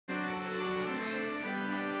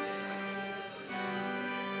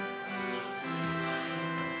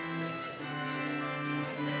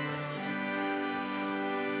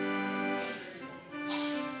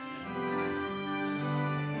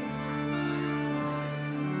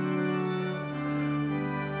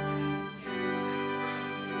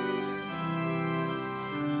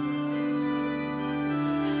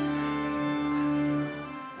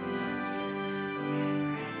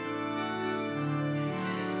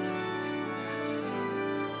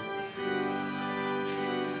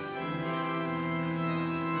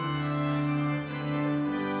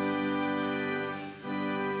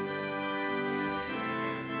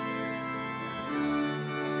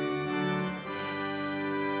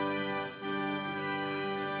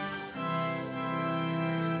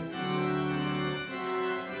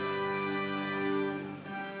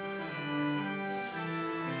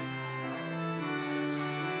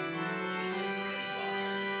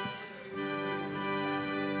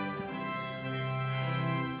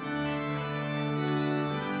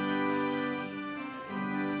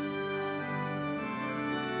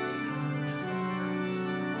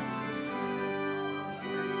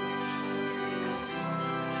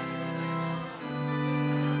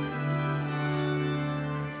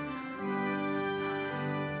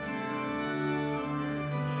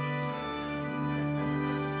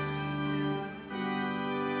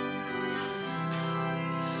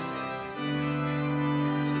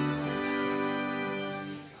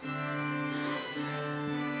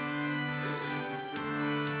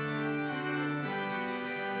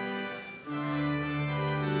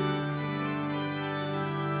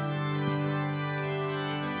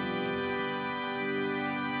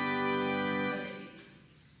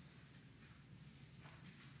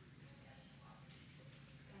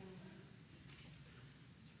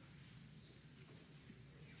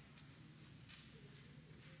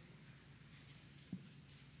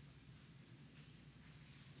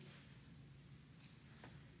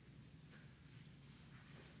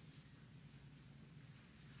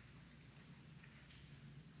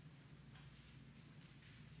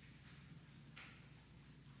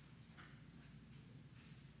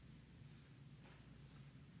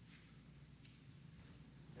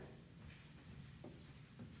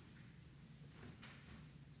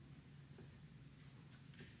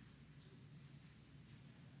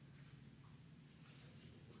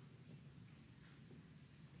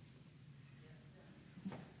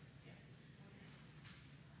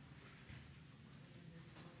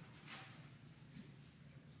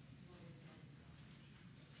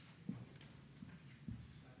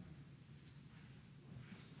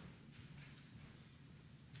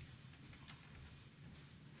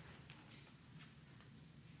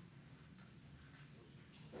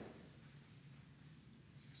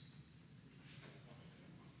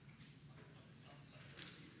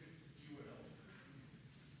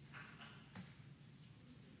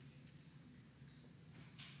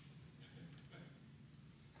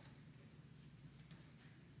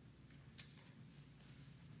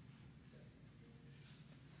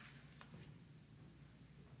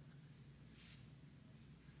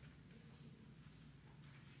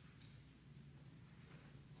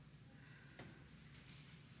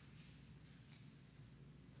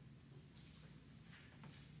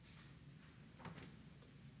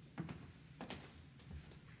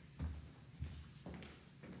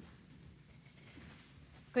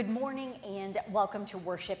Good morning and welcome to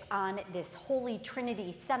worship on this Holy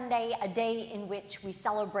Trinity Sunday, a day in which we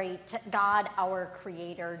celebrate God, our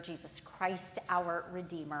Creator, Jesus Christ, our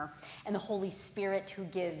Redeemer, and the Holy Spirit who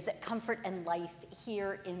gives comfort and life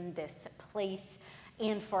here in this place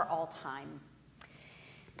and for all time.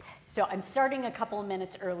 So I'm starting a couple of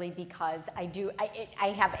minutes early because I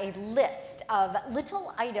have a list of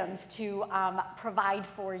little items to provide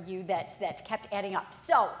for you that kept adding up.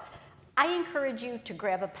 So I encourage you to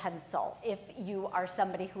grab a pencil if you are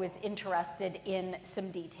somebody who is interested in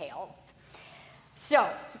some details. So,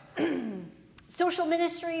 social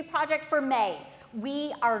ministry project for May.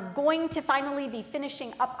 We are going to finally be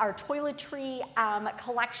finishing up our toiletry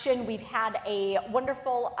collection. We've had a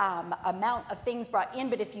wonderful amount of things brought in,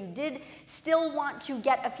 but if you did still want to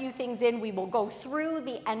get a few things in, we will go through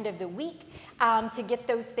the end of the week to get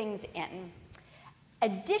those things in.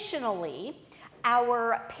 Additionally,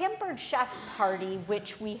 our Pampered Chef party,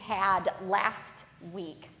 which we had last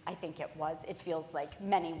week, I think it was. It feels like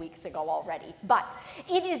many weeks ago already. But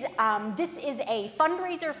it is. This is a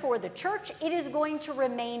fundraiser for the church. It is going to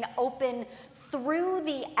remain open through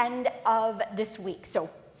the end of this week. So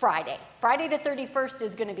Friday the 31st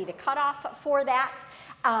is going to be the cutoff for that.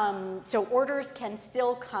 So orders can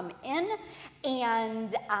still come in,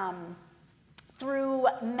 and through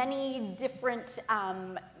many different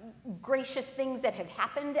gracious things that have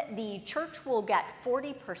happened, the church will get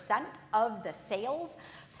 40% of the sales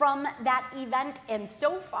from that event, and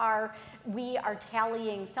so far we are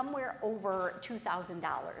tallying somewhere over $2,000.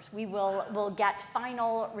 We'll get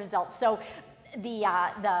final results. So the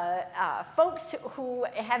folks who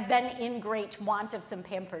have been in great want of some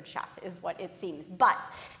Pampered Chef is what it seems. But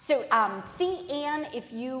so see Ann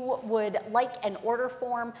if you would like an order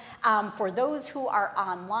form. For those who are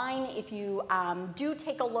online, if you do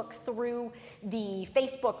take a look through the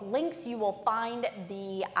Facebook links, you will find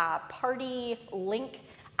the party link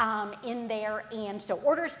in there, and so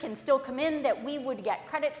orders can still come in that we would get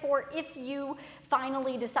credit for if you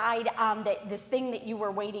finally decide that this thing that you were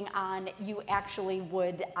waiting on you actually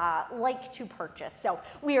would like to purchase. So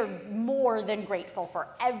we are more than grateful for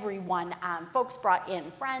everyone. Folks brought in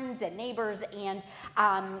friends and neighbors, and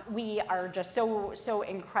we are just so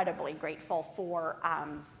incredibly grateful for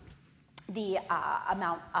the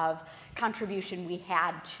amount of contribution we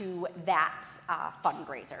had to that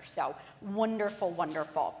fundraiser. So wonderful,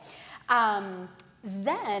 wonderful.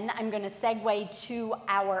 Then I'm going to segue to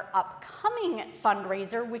our upcoming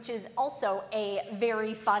fundraiser, which is also a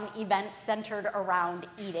very fun event centered around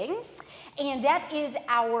eating. And that is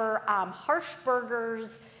our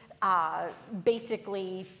Harshberger's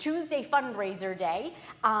basically Tuesday fundraiser day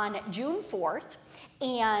on June 4th.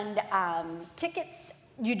 And tickets,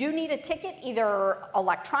 you do need a ticket, either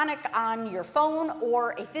electronic on your phone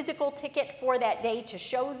or a physical ticket for that day to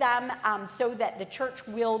show them so that the church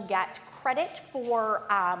will get credit for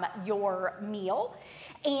your meal.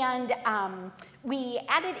 And we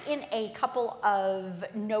added in a couple of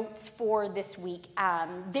notes for this week.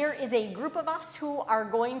 There is a group of us who are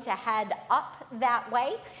going to head up that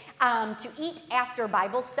way to eat after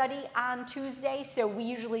Bible study on Tuesday. So we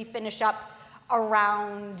usually finish up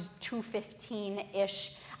around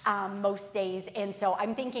 2:15-ish most days, and so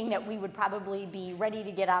I'm thinking that we would probably be ready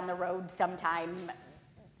to get on the road sometime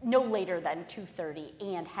no later than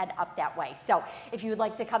 2:30 and head up that way. So if you would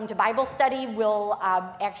like to come to Bible study, we'll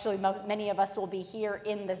actually many of us will be here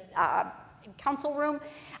in the council room,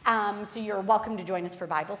 so you're welcome to join us for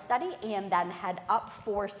Bible study and then head up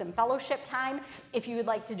for some fellowship time. If you would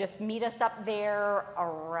like to just meet us up there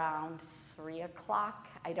around 3 o'clock.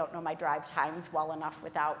 I don't know my drive times well enough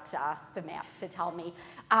without the map to tell me,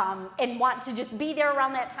 and want to just be there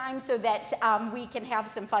around that time so that we can have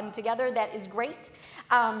some fun together, that is great.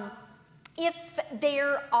 If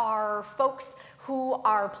there are folks who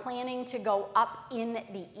are planning to go up in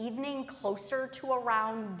the evening closer to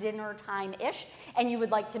around dinner time-ish, and you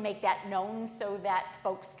would like to make that known so that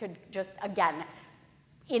folks could just, again,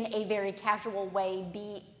 in a very casual way,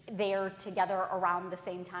 be there together around the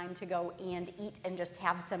same time to go and eat and just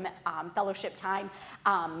have some fellowship time,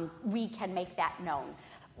 we can make that known.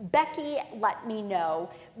 Becky let me know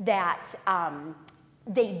that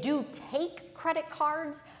they do take credit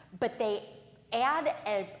cards, but they add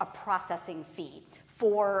a processing fee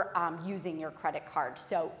for using your credit card.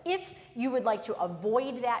 So if you would like to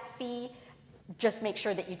avoid that fee, just make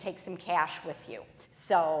sure that you take some cash with you.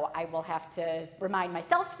 So I will have to remind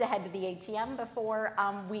myself to head to the ATM before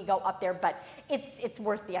we go up there, but it's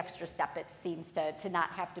worth the extra step, it seems, to not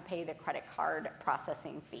have to pay the credit card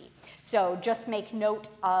processing fee. So just make note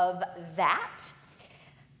of that.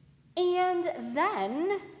 And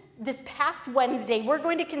then this past Wednesday, we're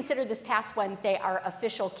going to consider this past Wednesday our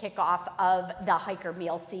official kickoff of the hiker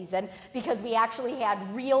meal season, because we actually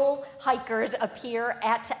had real hikers appear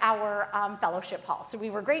at our fellowship hall. So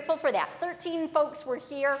we were grateful for that. 13 folks were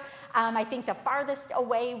here. I think the farthest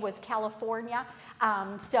away was California.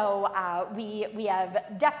 So we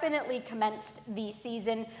have definitely commenced the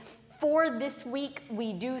season. For this week,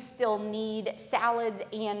 we do still need salad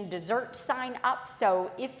and dessert sign up. So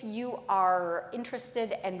if you are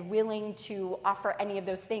interested and willing to offer any of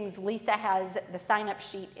those things, Lisa has the sign up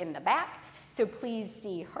sheet in the back. So please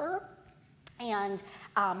see her. And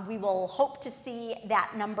we will hope to see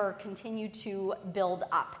that number continue to build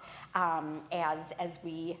up as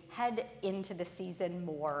we head into the season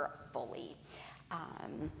more fully.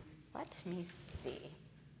 Let me see.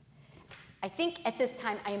 I think at this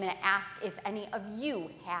time I am going to ask if any of you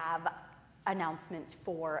have announcements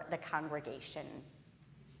for the congregation.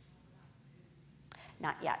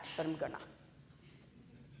 Not yet, but I'm gonna.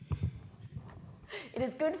 It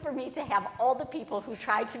is good for me to have all the people who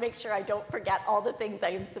try to make sure I don't forget all the things I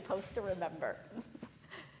am supposed to remember.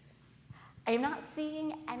 I am not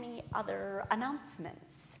seeing any other announcements.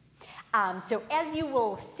 So as you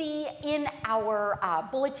will see in our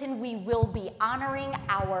bulletin, we will be honoring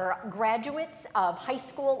our graduates of high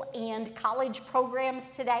school and college programs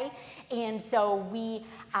today. And so we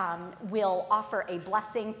will offer a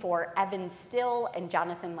blessing for Evan Still and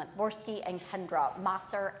Jonathan Lentvorsky and Kendra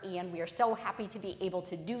Mosser. And we are so happy to be able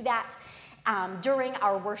to do that during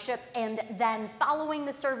our worship. And then following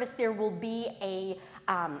the service, there will be a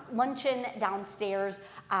luncheon downstairs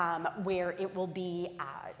where it will be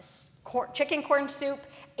chicken corn soup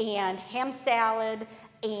and ham salad,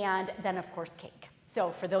 and then of course cake.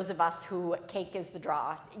 So for those of us who cake is the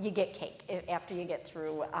draw, you get cake after you get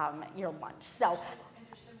through your lunch. So. And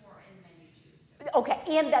there's some more in menu too. Okay,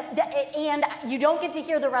 and you don't get to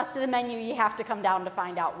hear the rest of the menu. You have to come down to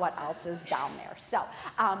find out what else is down there. So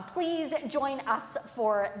please join us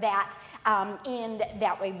for that, and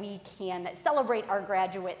that way we can celebrate our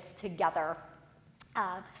graduates together.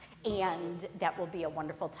 And that will be a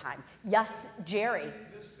wonderful time. Yes, Jerry.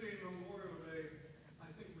 This being Memorial Day, I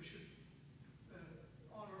think we should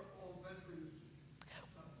honor all veterans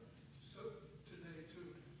today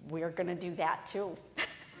too. We're going to do that too.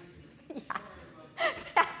 Yes,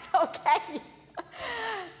 that's okay.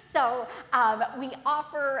 So we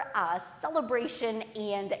offer a celebration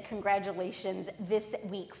and congratulations this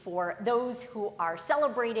week for those who are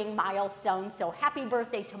celebrating milestones. So happy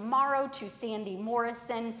birthday tomorrow to Sandy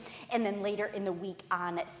Morrison, and then later in the week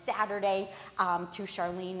on Saturday to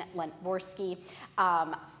Charlene Lentvorsky.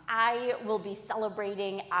 I will be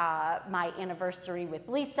celebrating my anniversary with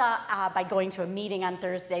Lisa by going to a meeting on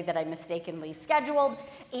Thursday that I mistakenly scheduled,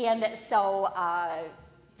 and so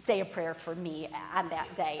say a prayer for me on that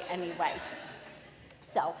day anyway.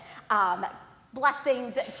 So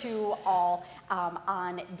blessings to all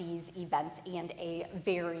on these events, and a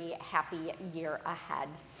very happy year ahead.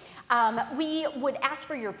 We would ask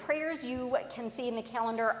for your prayers. You can see in the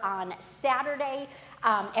calendar on Saturday,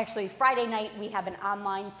 actually Friday night we have an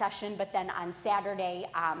online session, but then on Saturday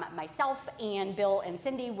myself and Bill and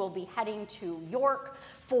Cindy will be heading to York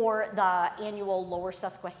for the annual Lower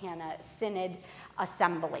Susquehanna Synod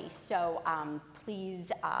Assembly. So please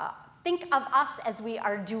think of us as we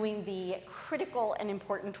are doing the critical and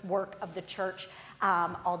important work of the church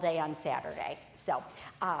all day on Saturday. So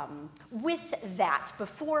with that,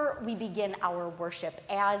 before we begin our worship,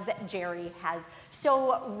 as Jerry has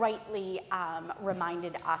so rightly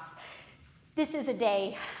reminded us, this is a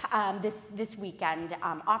day, this weekend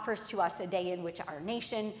offers to us a day in which our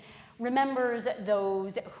nation remembers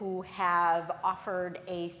those who have offered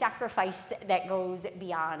a sacrifice that goes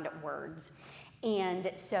beyond words.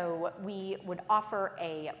 And so we would offer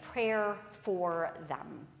a prayer for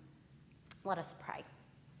them. Let us pray.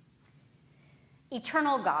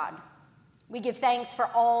 Eternal God, we give thanks for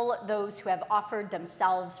all those who have offered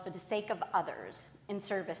themselves for the sake of others in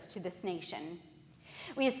service to this nation.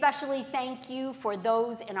 We especially thank you for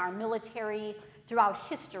those in our military throughout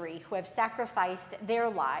history who have sacrificed their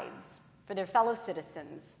lives for their fellow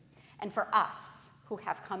citizens and for us who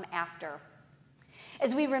have come after.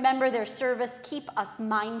 As we remember their service, keep us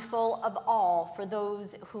mindful of all for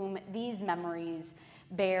those whom these memories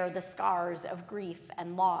bear the scars of grief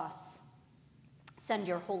and loss. Send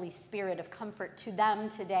your Holy Spirit of comfort to them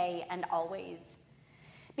today and always.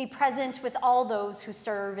 Be present with all those who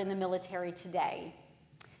serve in the military today.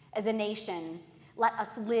 As a nation, let us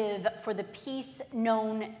live for the peace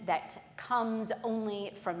known that comes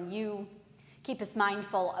only from you. Keep us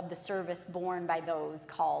mindful of the service borne by those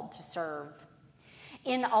called to serve.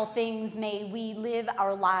 In all things, may we live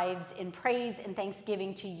our lives in praise and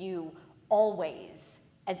thanksgiving to you always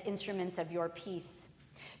as instruments of your peace.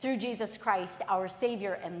 Through Jesus Christ, our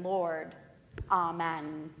Savior and Lord.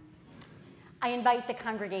 Amen. I invite the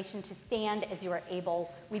congregation to stand as you are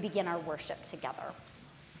able. We begin our worship together.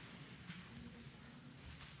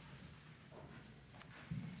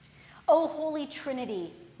 O Holy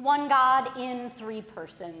Trinity, one God in three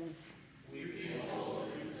persons. We behold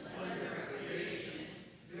in the splendor of creation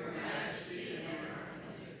your majesty and your.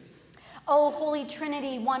 O Holy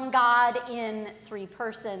Trinity, one God in three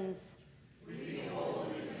persons. We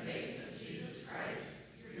behold in the face of Jesus Christ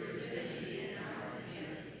your divinity and our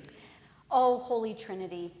humanity. O Holy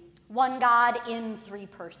Trinity, one God in three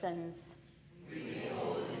persons. We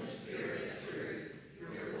behold in the Spirit of truth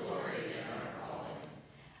your glory and our calling.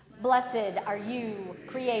 Blessed are you,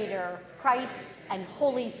 Creator, Christ, and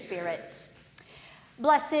Holy Spirit.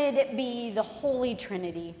 Blessed be the Holy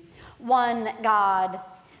Trinity, one God,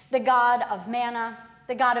 the God of manna,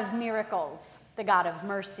 the God of miracles, the God of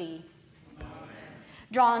mercy. Amen.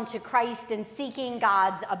 Drawn to Christ and seeking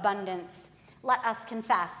God's abundance, let us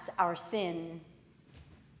confess our sin.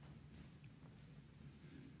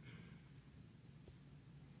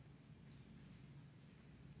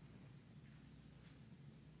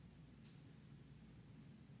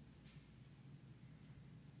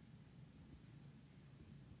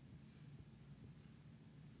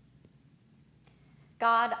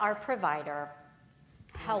 God, our provider,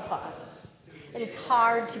 help us. It is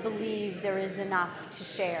hard to believe there is enough to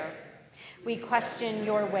share. We question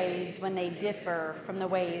your ways when they differ from the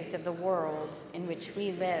ways of the world in which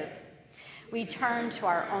we live. We turn to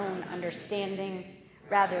our own understanding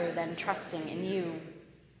rather than trusting in you.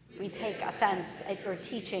 We take offense at your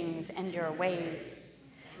teachings and your ways.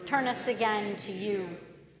 Turn us again to you.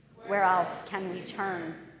 Where else can we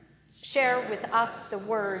turn? Share with us the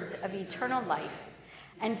words of eternal life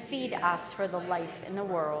and feed us for the life in the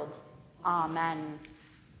world. Amen.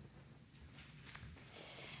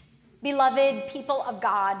 Beloved people of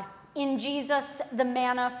God, in Jesus, the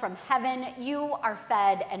manna from heaven, you are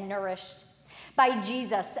fed and nourished. By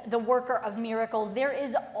Jesus, the worker of miracles, there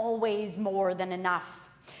is always more than enough.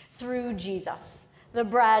 Through Jesus, the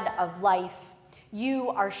bread of life, you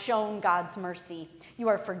are shown God's mercy. You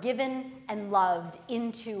are forgiven and loved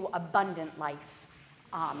into abundant life.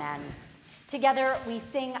 Amen. Together, we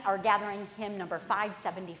sing our gathering hymn number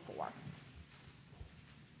 574.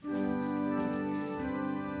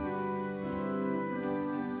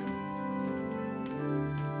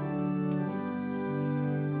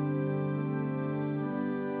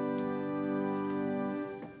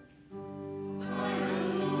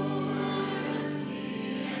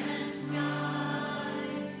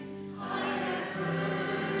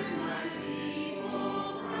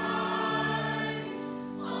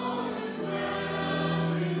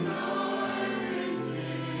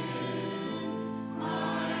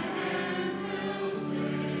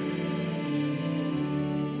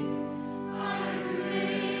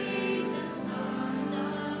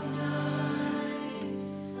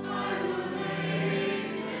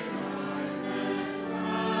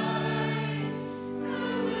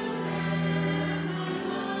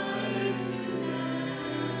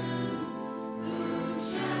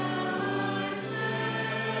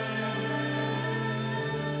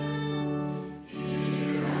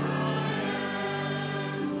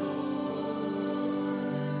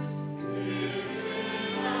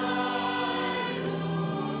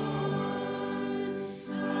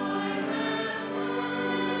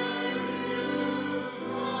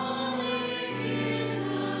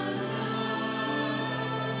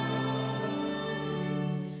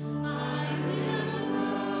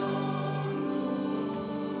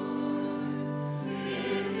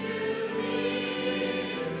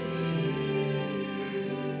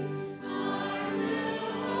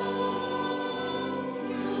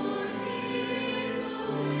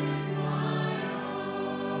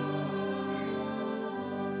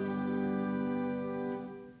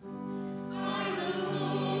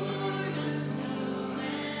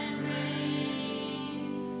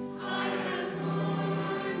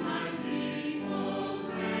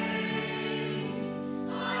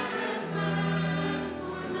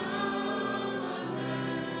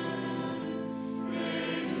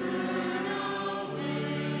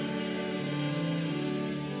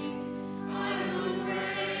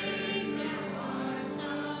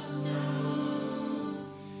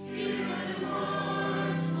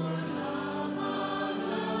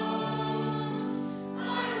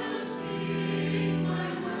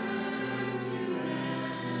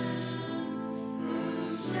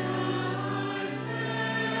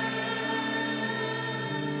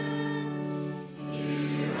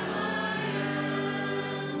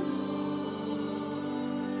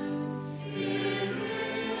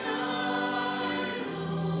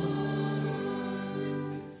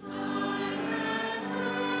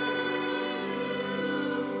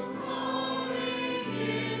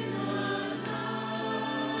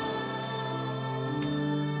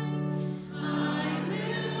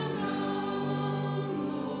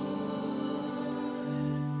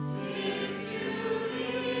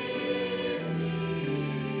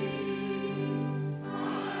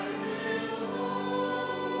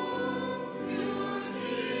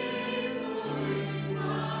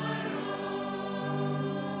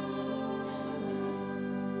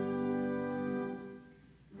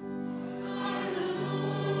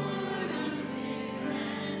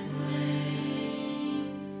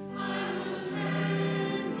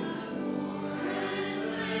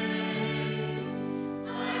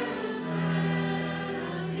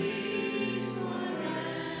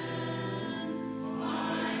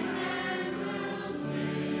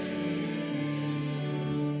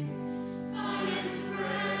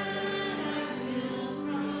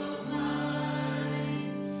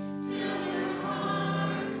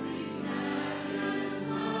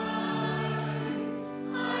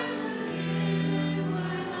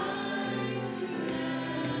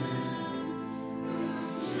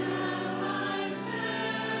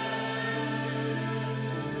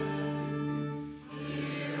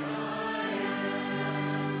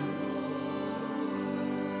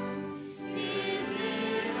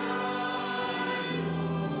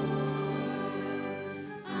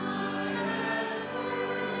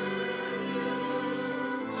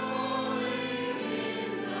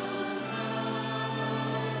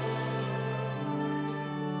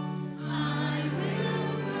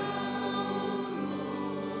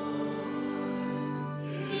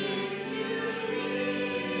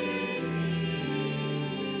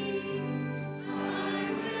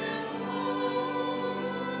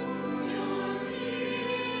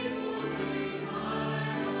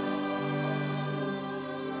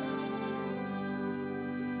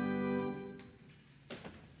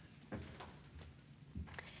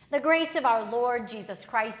 The grace of our Lord Jesus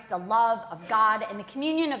Christ, the love of God, and the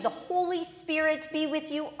communion of the Holy Spirit be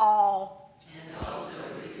with you all. And also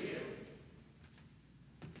with you.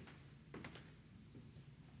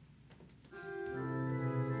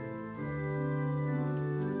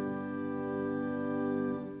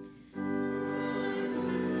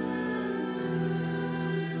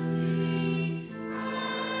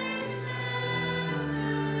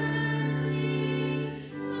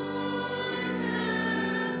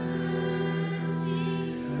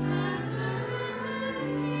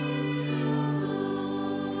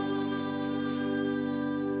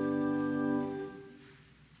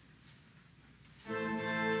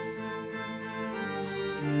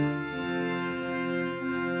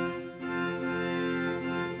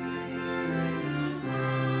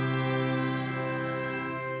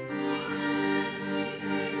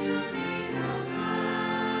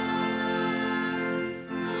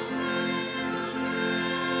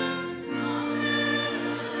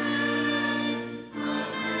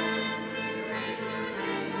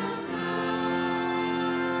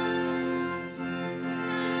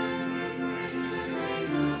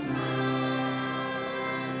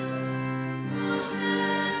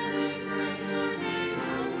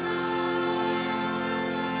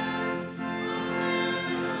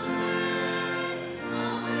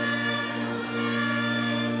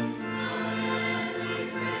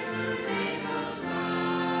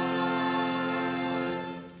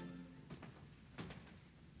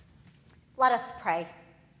 Let us pray.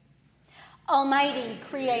 Almighty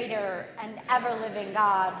Creator and ever-living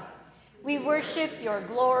God, we worship your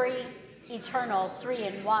glory, eternal three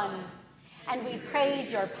in one, and we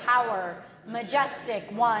praise your power,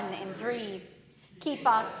 majestic one in three. Keep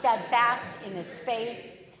us steadfast in this faith,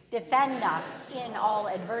 defend us in all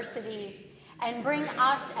adversity, and bring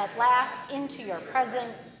us at last into your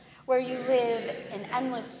presence, where you live in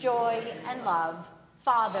endless joy and love,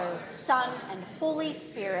 Father, Son, and Holy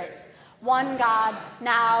Spirit, one God,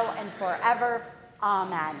 now and forever.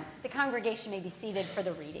 Amen. The congregation may be seated for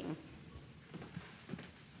the reading.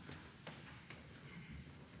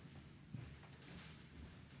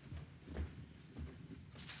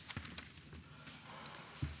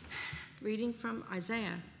 Reading from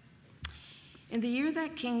Isaiah. In the year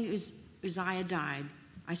that King Uzziah died,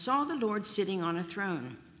 I saw the Lord sitting on a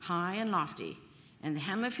throne, high and lofty, and the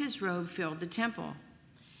hem of his robe filled the temple.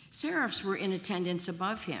 Seraphs were in attendance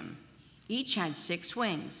above him. Each had 6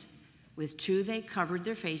 wings. With 2 they covered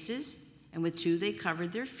their faces, and with 2 they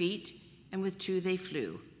covered their feet, and with 2 they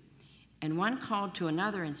flew. And one called to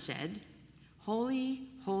another and said, Holy,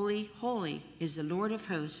 holy, holy is the Lord of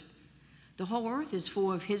hosts. The whole earth is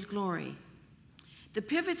full of his glory. The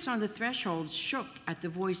pivots on the thresholds shook at the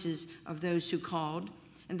voices of those who called,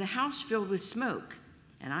 and the house filled with smoke.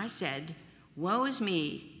 And I said, Woe is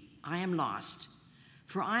me, I am lost,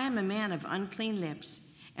 for I am a man of unclean lips,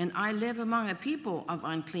 and I live among a people of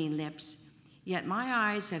unclean lips. Yet my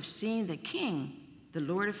eyes have seen the King, the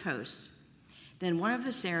Lord of hosts. Then one of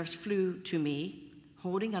the seraphs flew to me,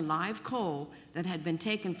 holding a live coal that had been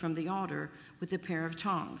taken from the altar with a pair of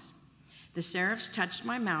tongs. The seraphs touched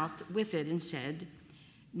my mouth with it and said,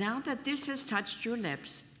 Now that this has touched your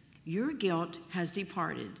lips, your guilt has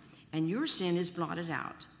departed, and your sin is blotted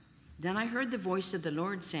out. Then I heard the voice of the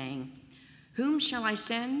Lord saying, Whom shall I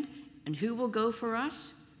send, and who will go for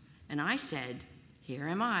us? And I said, Here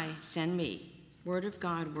am I, send me. Word of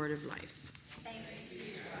God, word of life. Thanks be to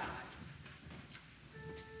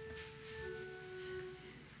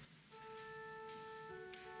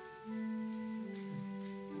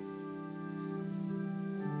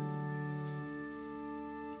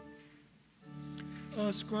God.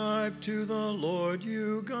 Ascribe to the Lord,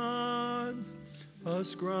 you gods.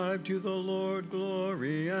 Ascribe to the Lord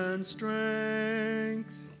glory and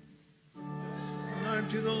strength. Ascribe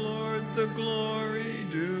to the Lord the glory,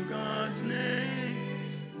 due God's name.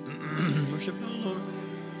 Worship the Lord.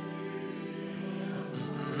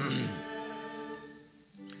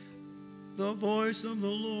 The voice of the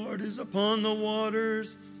Lord is upon the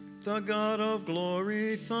waters. The God of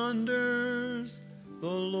glory thunders. The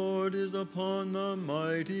Lord is upon the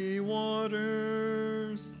mighty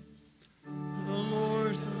waters. The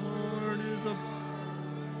Lord is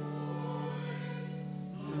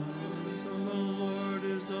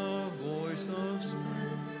a voice of strength.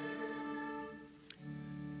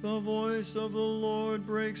 The voice of the Lord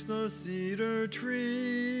breaks the cedar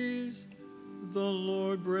trees. The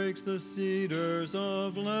Lord breaks the cedars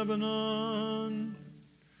of Lebanon.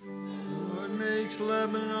 The Lord makes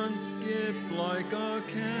Lebanon skip like a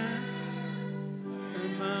cat,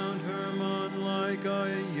 and Mount Hermon like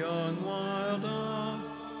a young wild ox.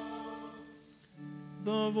 The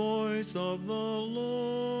The voice of the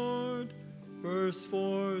Lord burst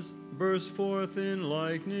forth in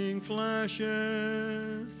lightning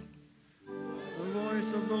flashes. The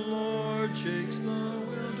voice of the Lord shakes the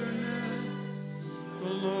wilderness. The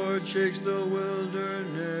Lord shakes the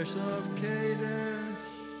wilderness of Kadesh.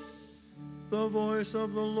 The voice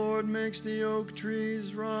of the Lord makes the oak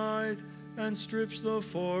trees writhe and strips the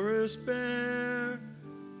forest bare.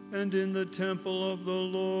 And in the temple of the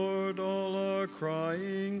Lord all are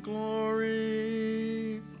crying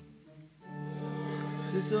glory.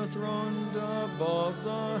 Sits enthroned above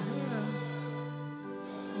the head.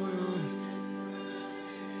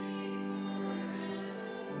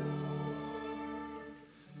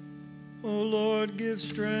 O Lord, give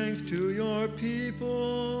strength to your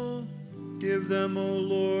people. Give them, O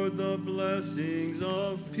Lord, the blessings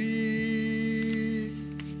of peace.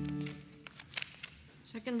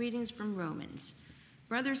 Second readings from Romans.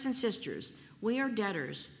 Brothers and sisters, we are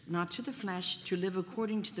debtors, not to the flesh, to live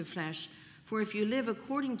according to the flesh. For if you live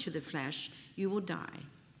according to the flesh, you will die.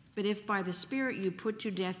 But if by the Spirit you put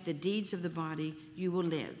to death the deeds of the body, you will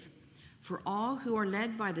live. For all who are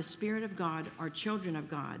led by the Spirit of God are children of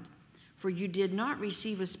God. For you did not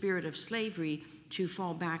receive a spirit of slavery to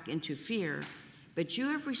fall back into fear, but you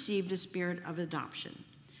have received a spirit of adoption.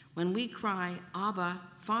 When we cry, Abba,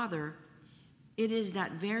 Father, it is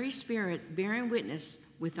that very Spirit bearing witness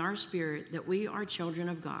with our spirit that we are children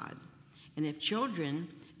of God. And if children,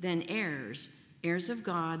 then heirs, heirs of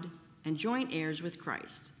God, and joint heirs with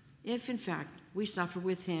Christ, if in fact we suffer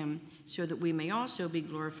with him, so that we may also be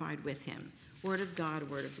glorified with him. Word of God,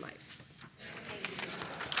 word of life.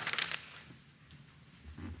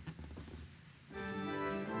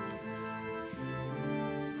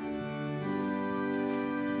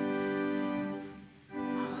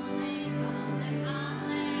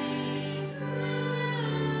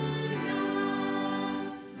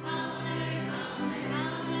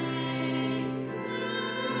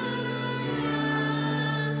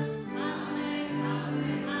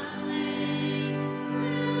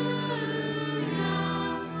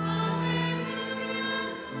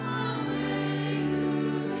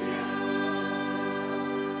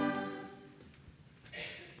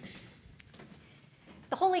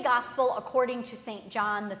 The Holy Gospel according to St.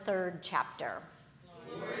 John, the 3rd chapter.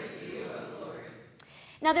 Glory to you, O Lord.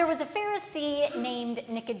 Now there was a Pharisee named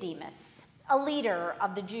Nicodemus, a leader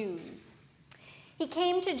of the Jews. He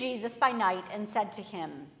came to Jesus by night and said to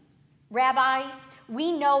him, Rabbi,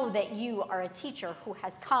 we know that you are a teacher who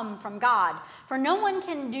has come from God, for no one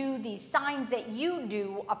can do these signs that you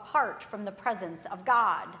do apart from the presence of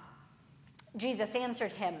God. Jesus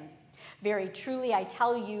answered him, Very truly, I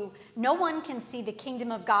tell you, no one can see the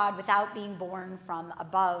kingdom of God without being born from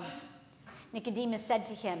above. Nicodemus said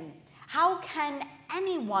to him, How can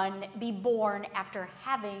anyone be born after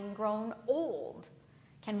having grown old?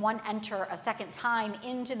 Can one enter a second time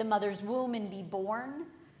into the mother's womb and be born?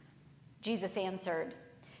 Jesus answered,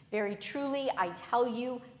 Very truly, I tell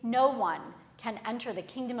you, no one can enter the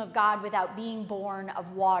kingdom of God without being born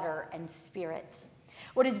of water and spirit.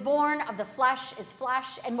 What is born of the flesh is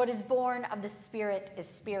flesh, and what is born of the Spirit is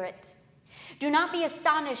spirit. Do not be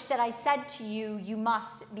astonished that I said to you, you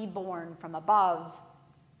must be born from above.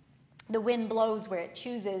 The wind blows where it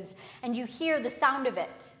chooses, and you hear the sound of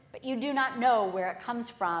it, but you do not know where it comes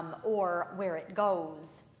from or where it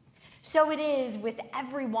goes. So it is with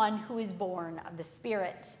everyone who is born of the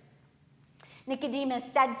Spirit. Nicodemus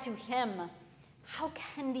said to him, How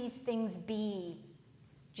can these things be?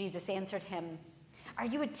 Jesus answered him, Are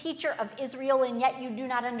you a teacher of Israel, and yet you do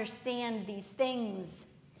not understand these things?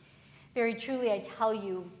 Very truly, I tell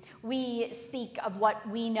you, we speak of what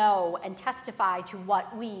we know and testify to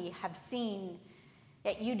what we have seen,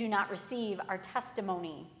 yet you do not receive our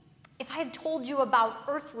testimony. If I have told you about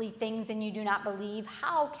earthly things and you do not believe,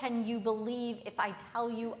 how can you believe if I tell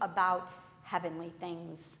you about heavenly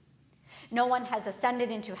things? No one has ascended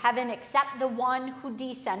into heaven except the one who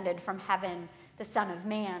descended from heaven, the Son of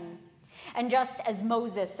Man. And just as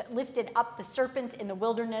Moses lifted up the serpent in the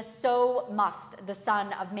wilderness, so must the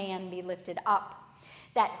Son of Man be lifted up,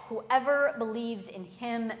 that whoever believes in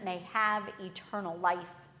him may have eternal life.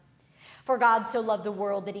 For God so loved the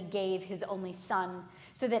world that he gave his only Son,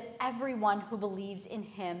 so that everyone who believes in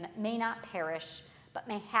him may not perish, but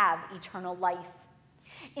may have eternal life.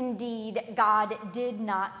 Indeed, God did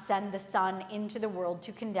not send the Son into the world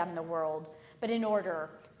to condemn the world, but in order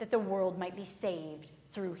that the world might be saved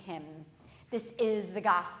through him. This is the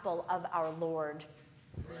gospel of our Lord.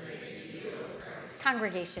 Praise to you, O Christ.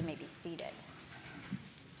 Congregation may be seated.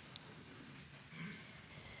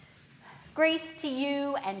 Grace to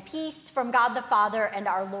you and peace from God the Father and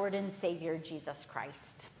our Lord and Savior, Jesus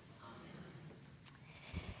Christ.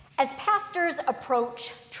 As pastors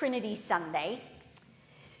approach Trinity Sunday,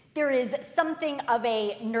 there is something of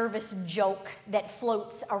a nervous joke that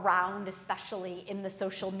floats around, especially in the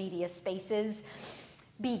social media spaces.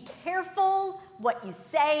 Be careful what you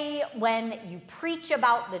say when you preach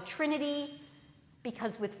about the Trinity,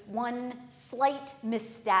 because with one slight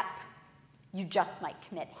misstep, you just might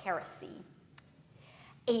commit heresy.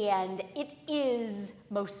 And it is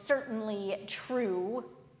most certainly true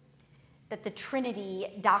that the Trinity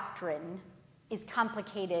doctrine is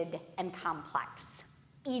complicated and complex,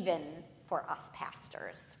 even for us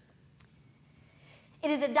pastors.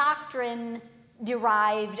 It is a doctrine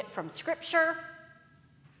derived from Scripture,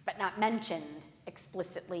 but not mentioned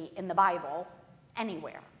explicitly in the Bible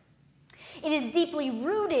anywhere. It is deeply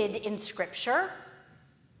rooted in Scripture,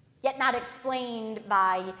 yet not explained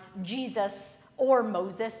by Jesus or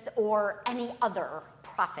Moses or any other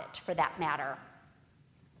prophet for that matter.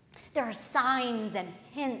 There are signs and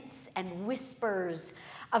hints and whispers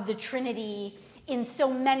of the Trinity in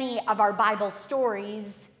so many of our Bible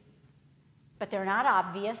stories, but they're not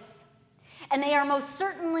obvious, and they are most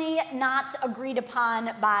certainly not agreed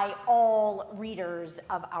upon by all readers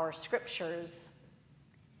of our scriptures.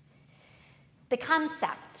 The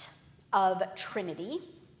concept of Trinity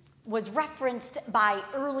was referenced by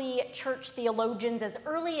early church theologians as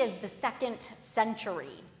early as the 2nd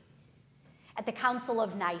century. At the Council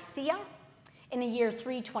of Nicaea in the year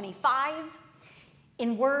 325,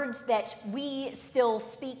 in words that we still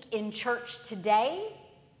speak in church today,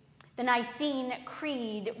 the Nicene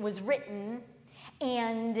Creed was written,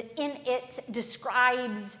 and in it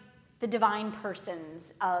describes the divine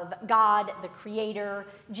persons of God, the Creator,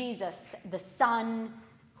 Jesus, the Son,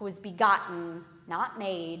 who is begotten, not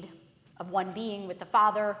made, of one being with the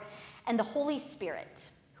Father, and the Holy Spirit,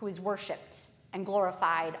 who is worshiped and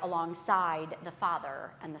glorified alongside the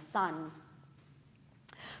Father and the Son.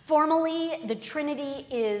 Formally, the Trinity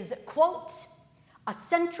is, quote, a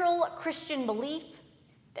central Christian belief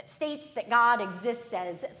that states that God exists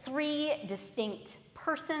as three distinct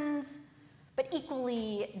persons, but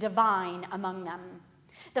equally divine among them: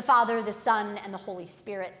 the Father, the Son, and the Holy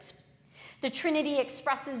Spirit. The Trinity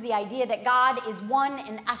expresses the idea that God is one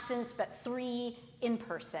in essence, but three in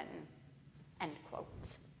person, end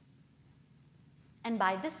quote. And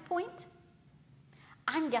by this point,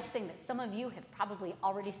 I'm guessing that some of you have probably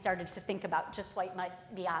already started to think about just what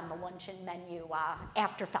might be on the luncheon menu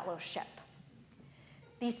after fellowship.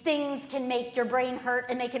 These things can make your brain hurt,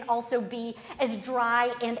 and they can also be as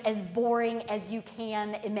dry and as boring as you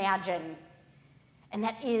can imagine. And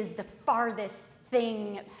that is the farthest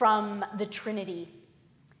thing from the Trinity.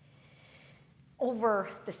 Over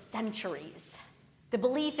the centuries, the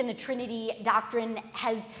belief in the Trinity doctrine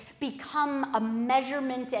has become a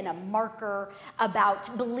measurement and a marker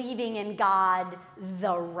about believing in God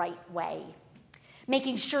the right way,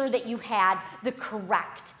 making sure that you had the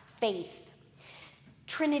correct faith.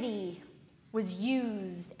 Trinity was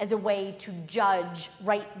used as a way to judge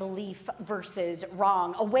right belief versus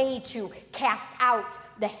wrong, a way to cast out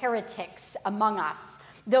the heretics among us,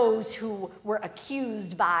 those who were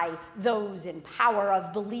accused by those in power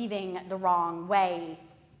of believing the wrong way.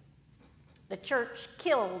 The church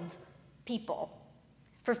killed people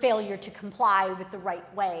for failure to comply with the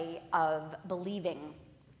right way of believing.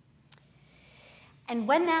 And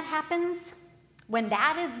when that happens, when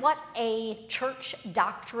that is what a church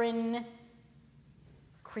doctrine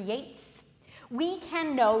creates, we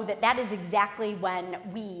can know that that is exactly when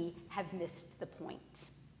we have missed the point.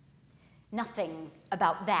 Nothing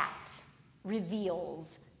about that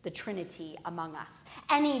reveals the Trinity among us.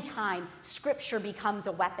 Anytime Scripture becomes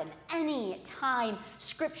a weapon, anytime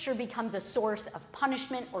Scripture becomes a source of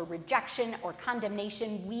punishment or rejection or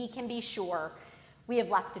condemnation, we can be sure we have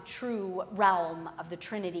left the true realm of the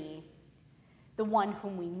Trinity, the one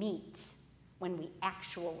whom we meet when we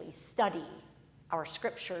actually study our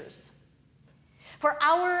Scriptures. For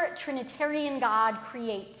our Trinitarian God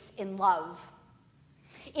creates in love.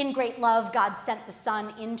 In great love, God sent the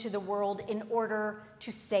Son into the world in order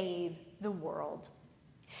to save the world.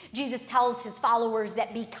 Jesus tells his followers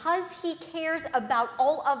that because he cares about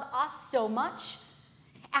all of us so much,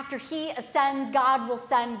 after he ascends, God will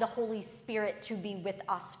send the Holy Spirit to be with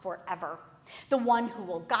us forever, the one who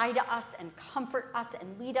will guide us and comfort us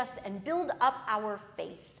and lead us and build up our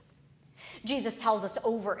faith. Jesus tells us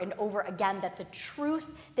over and over again that the truth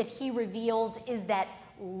that he reveals is that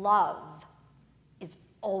love is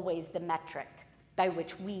always the metric by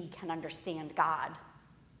which we can understand God.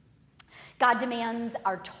 God demands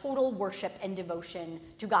our total worship and devotion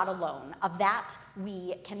to God alone. Of that,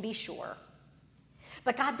 we can be sure.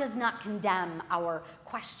 But God does not condemn our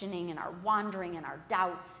questioning and our wandering and our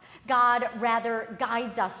doubts. God rather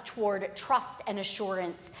guides us toward trust and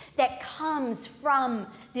assurance that comes from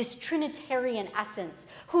this Trinitarian essence,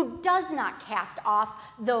 who does not cast off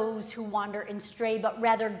those who wander and stray, but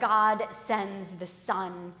rather God sends the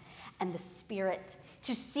Son and the Spirit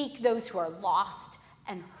to seek those who are lost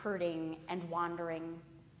and hurting and wandering.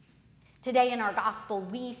 Today in our gospel,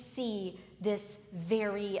 we see this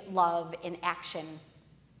very love in action.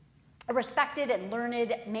 A respected and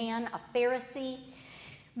learned man, a Pharisee,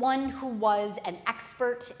 one who was an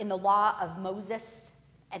expert in the law of Moses,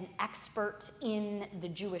 an expert in the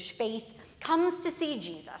Jewish faith, comes to see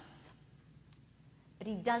Jesus, but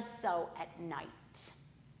he does so at night.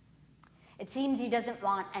 It seems he doesn't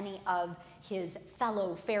want any of his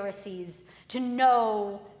fellow Pharisees to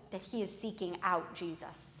know that he is seeking out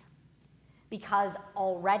Jesus, because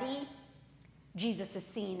already Jesus is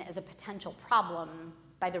seen as a potential problem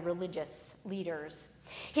by the religious leaders.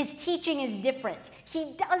 His teaching is different.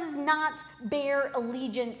 He does not bear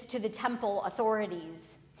allegiance to the temple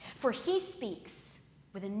authorities, for he speaks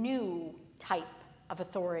with a new type of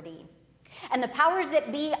authority. And the powers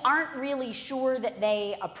that be aren't really sure that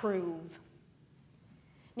they approve.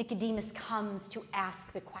 Nicodemus comes to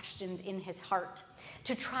ask the questions in his heart,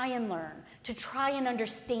 to try and learn, to try and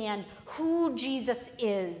understand who Jesus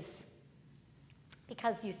is.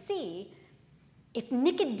 Because you see, if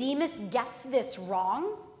Nicodemus gets this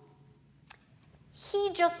wrong,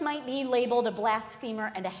 he just might be labeled a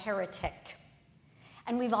blasphemer and a heretic.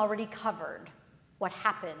 And we've already covered what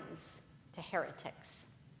happens to heretics.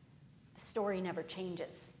 The story never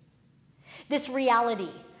changes. This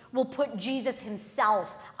reality will put Jesus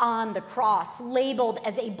himself on the cross, labeled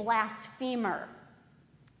as a blasphemer.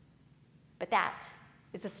 But that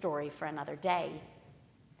is a story for another day.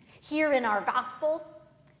 Here in our gospel,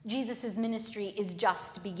 Jesus' ministry is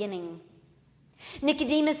just beginning.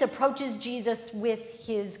 Nicodemus approaches Jesus with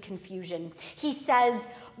his confusion. He says,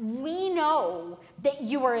 "We know that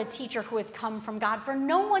you are a teacher who has come from God, for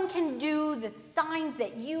no one can do the signs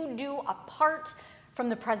that you do apart from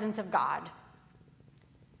the presence of God."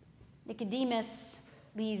 Nicodemus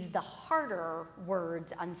leaves the harder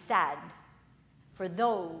words unsaid, for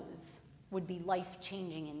those would be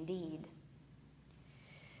life-changing indeed.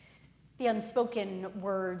 The unspoken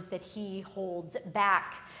words that he holds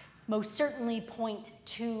back most certainly point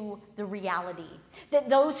to the reality that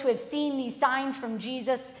those who have seen these signs from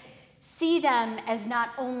Jesus see them as not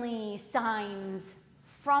only signs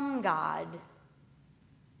from God,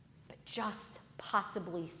 but just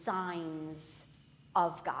possibly signs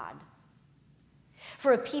of God.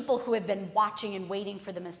 For a people who have been watching and waiting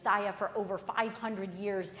for the Messiah for over 500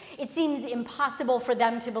 years, it seems impossible for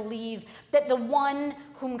them to believe that the one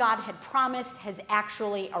whom God had promised has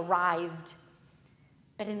actually arrived,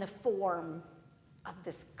 but in the form of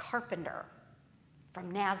this carpenter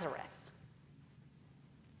from Nazareth.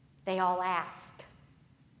 They all ask,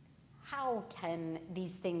 how can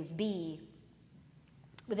these things be?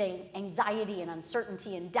 With anxiety and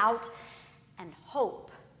uncertainty and doubt and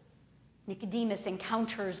hope, Nicodemus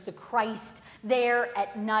encounters the Christ there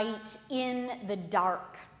at night in the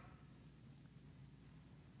dark.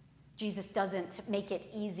 Jesus doesn't make it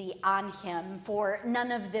easy on him, for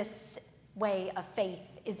none of this way of faith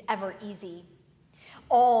is ever easy.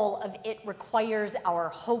 All of it requires our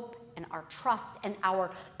hope and our trust and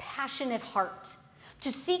our passionate heart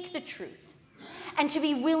to seek the truth and to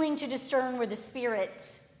be willing to discern where the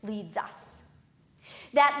Spirit leads us.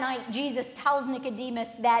 That night, Jesus tells Nicodemus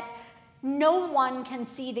that no one can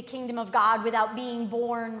see the kingdom of God without being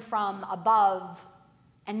born from above,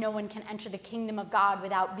 and no one can enter the kingdom of God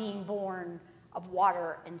without being born of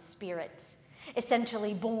water and spirit,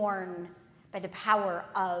 essentially born by the power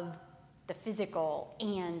of the physical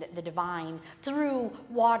and the divine, through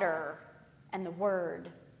water and the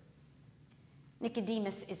word.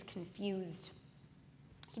 Nicodemus is confused.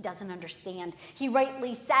 He doesn't understand. He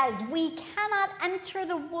rightly says, "We cannot enter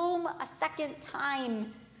the womb a second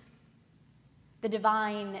time." The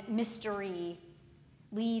divine mystery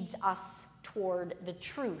leads us toward the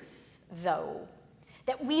truth, though,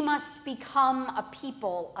 that we must become a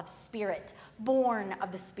people of spirit, born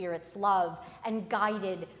of the Spirit's love and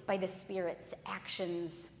guided by the Spirit's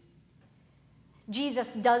actions. Jesus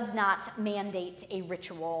does not mandate a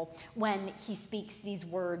ritual when he speaks these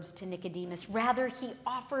words to Nicodemus. Rather, he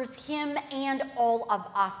offers him and all of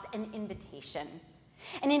us an invitation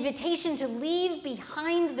to leave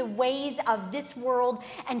behind the ways of this world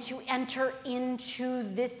and to enter into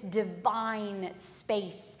this divine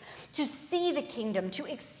space, to see the kingdom, to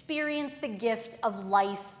experience the gift of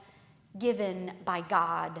life given by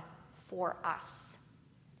God for us.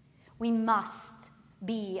 We must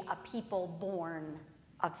be a people born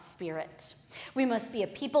of spirit. We must be a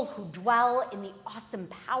people who dwell in the awesome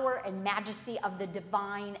power and majesty of the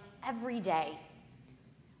divine every day.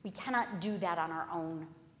 We cannot do that on our own.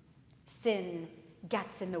 Sin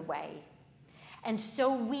gets in the way. And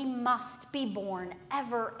so we must be born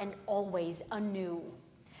ever and always anew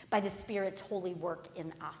by the Spirit's holy work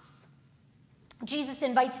in us. Jesus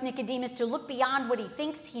invites Nicodemus to look beyond what he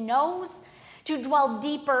thinks he knows, to dwell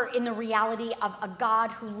deeper in the reality of a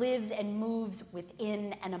God who lives and moves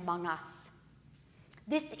within and among us.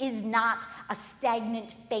 This is not a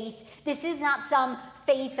stagnant faith. This is not some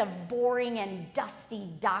faith of boring and dusty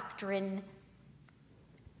doctrine.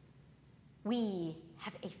 We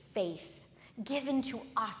have a faith given to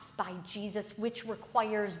us by Jesus, which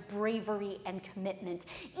requires bravery and commitment,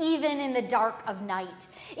 even in the dark of night.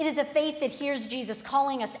 It is a faith that hears Jesus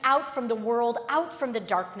calling us out from the world, out from the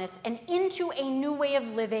darkness, and into a new way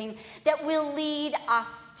of living that will lead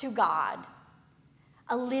us to God,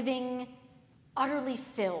 a living utterly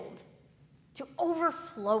filled to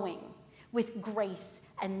overflowing with grace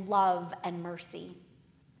and love and mercy.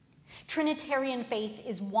 Trinitarian faith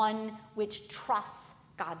is one which trusts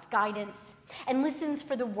God's guidance and listens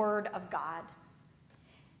for the word of God.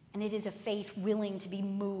 And it is a faith willing to be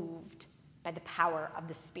moved by the power of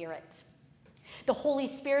the Spirit. The Holy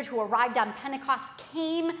Spirit who arrived on Pentecost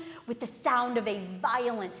came with the sound of a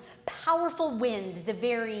violent, powerful wind, the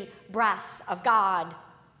very breath of God.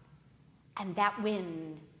 And that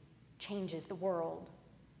wind changes the world.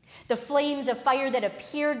 The flames of fire that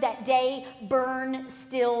appeared that day burn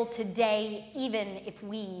still today, even if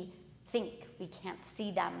we think we can't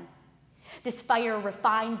see them. This fire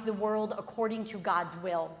refines the world according to God's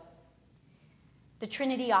will. The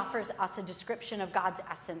Trinity offers us a description of God's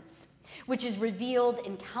essence, which is revealed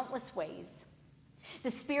in countless ways.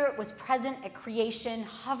 The Spirit was present at creation,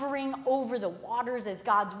 hovering over the waters as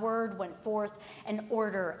God's word went forth and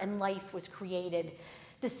order and life was created.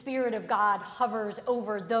 The Spirit of God hovers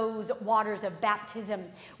over those waters of baptism,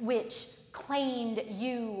 which claimed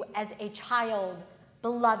you as a child,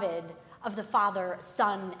 beloved of the Father,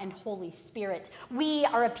 Son, and Holy Spirit. We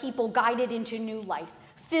are a people guided into new life,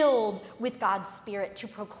 filled with God's Spirit to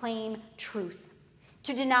proclaim truth,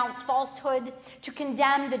 to denounce falsehood, to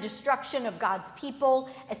condemn the destruction of God's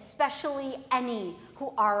people, especially any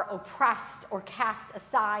who are oppressed or cast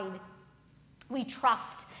aside. We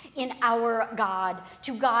trust in our God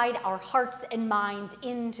to guide our hearts and minds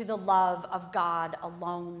into the love of God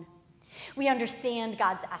alone. We understand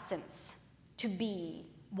God's essence to be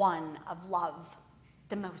one of love.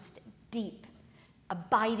 The most deep,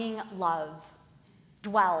 abiding love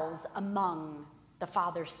dwells among the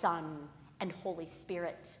Father, Son, and Holy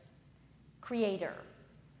Spirit, Creator,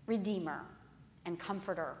 Redeemer, and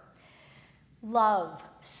Comforter. Love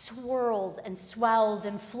swirls and swells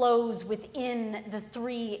and flows within the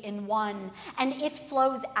three in one, and it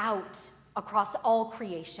flows out across all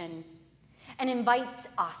creation and invites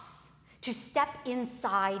us to step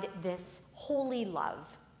inside this holy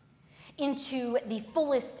love into the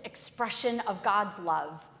fullest expression of God's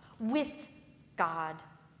love with God,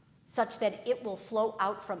 such that it will flow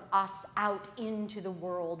out from us out into the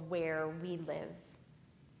world where we live.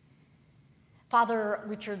 Father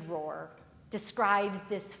Richard Rohr describes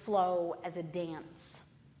this flow as a dance,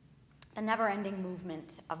 the never-ending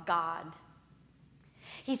movement of God.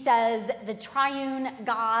 He says, the triune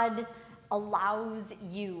God allows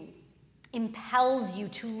you, impels you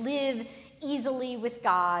to live easily with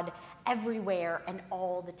God everywhere and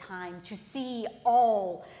all the time, to see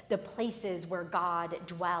all the places where God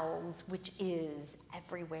dwells, which is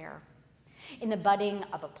everywhere. In the budding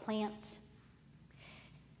of a plant,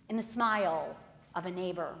 in the smile of a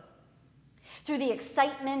neighbor, through the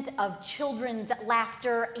excitement of children's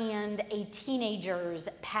laughter and a teenager's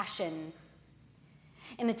passion,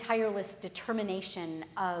 in the tireless determination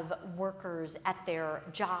of workers at their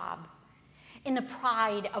job, in the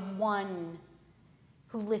pride of one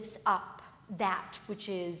who lifts up that which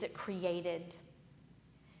is created,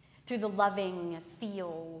 through the loving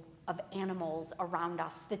feel of animals around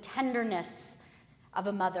us, the tenderness of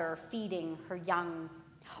a mother feeding her young.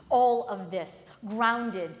 All of this,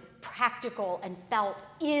 grounded, practical, and felt,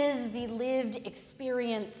 is the lived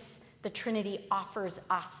experience the Trinity offers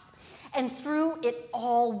us. And through it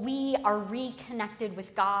all, we are reconnected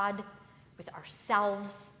with God, with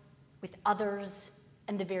ourselves, with others,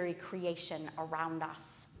 and the very creation around us.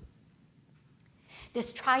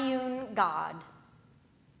 This triune God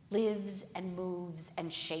lives and moves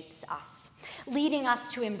and shapes us, leading us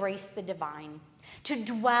to embrace the divine, to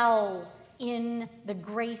dwell in the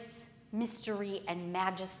grace, mystery, and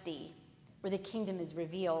majesty where the kingdom is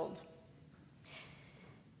revealed.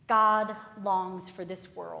 God longs for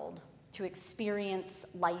this world to experience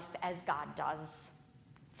life as God does,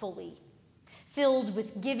 fully, filled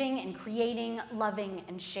with giving and creating, loving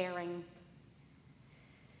and sharing.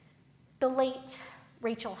 The late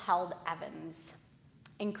Rachel Held Evans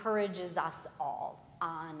encourages us all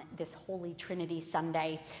on this Holy Trinity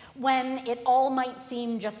Sunday, when it all might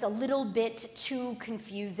seem just a little bit too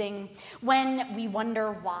confusing, when we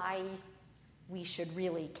wonder why we should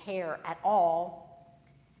really care at all.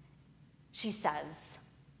 She says,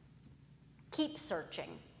 keep searching,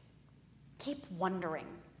 keep wondering,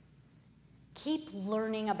 keep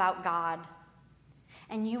learning about God,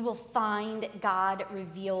 and you will find God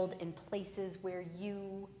revealed in places where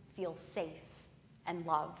you feel safe and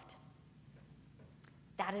loved.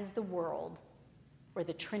 That is the world where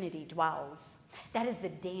the Trinity dwells. That is the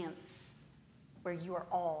dance where you are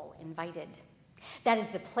all invited. That is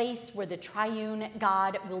the place where the triune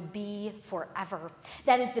God will be forever.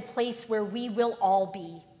 That is the place where we will all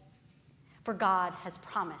be. For God has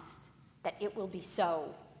promised that it will be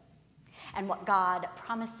so. And what God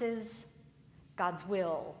promises, God's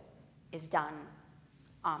will is done.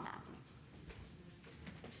 Amen.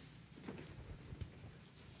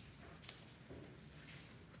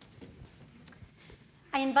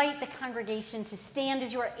 I invite the congregation to stand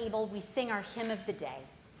as you are able. We sing our hymn of the day.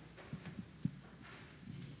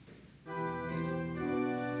 Holy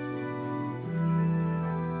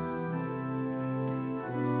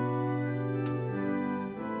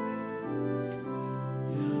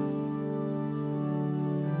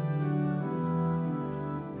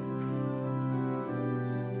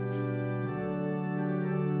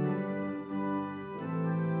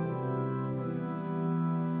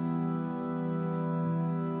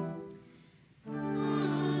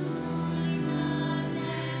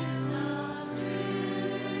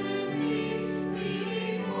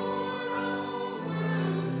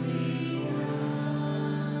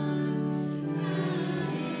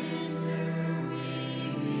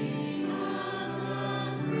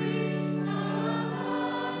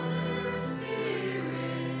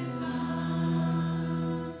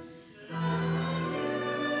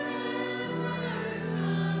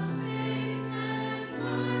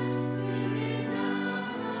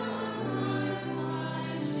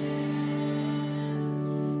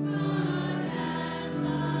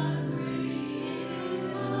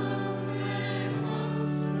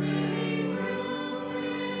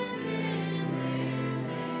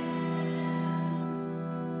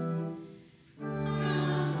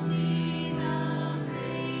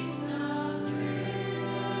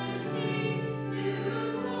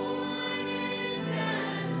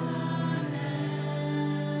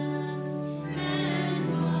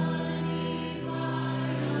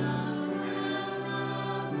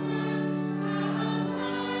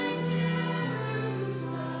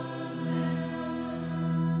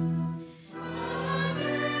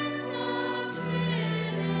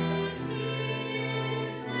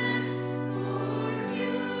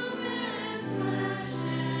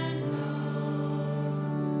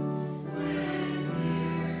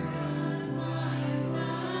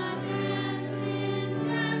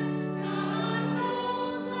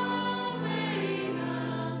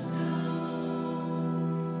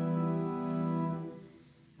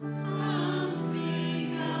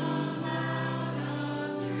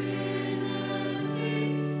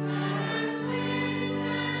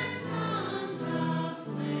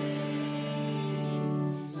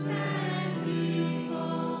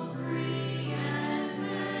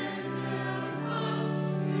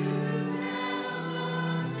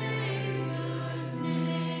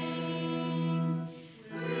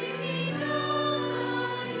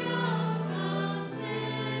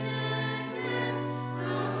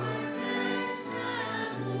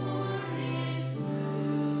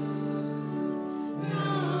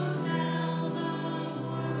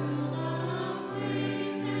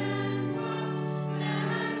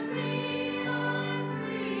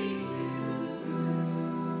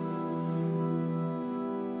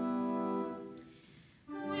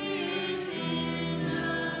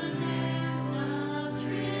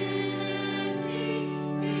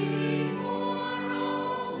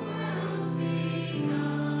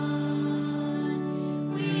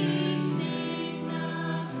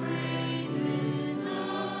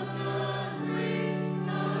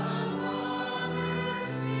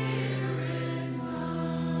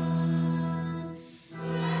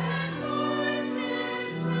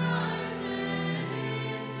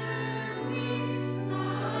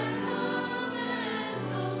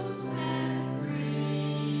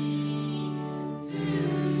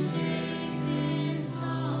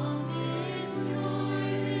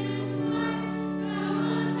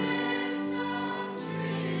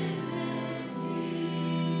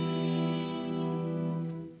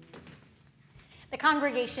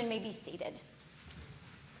congregation may be seated.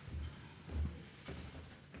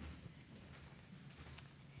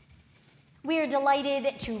 We are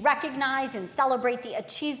delighted to recognize and celebrate the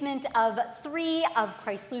achievement of 3 of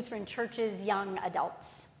Christ Lutheran Church's young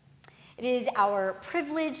adults. It is our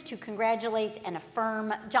privilege to congratulate and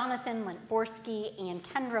affirm Jonathan Lentvorsky and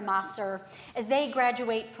Kendra Mosser as they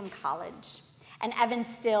graduate from college, and Evan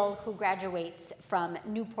Still, who graduates from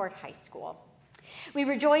Newport High School. We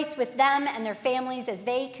rejoice with them and their families as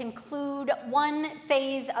they conclude one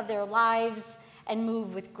phase of their lives and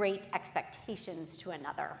move with great expectations to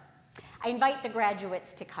another. I invite the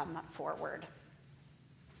graduates to come forward.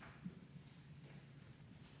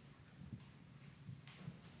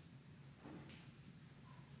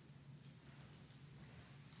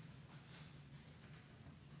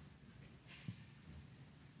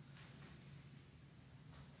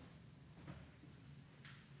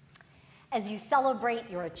 As you celebrate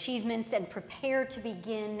your achievements and prepare to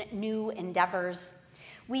begin new endeavors,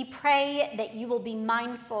 we pray that you will be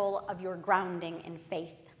mindful of your grounding in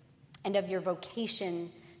faith and of your vocation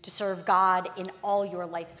to serve God in all your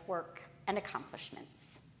life's work and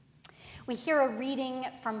accomplishments. We hear a reading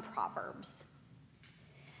from Proverbs.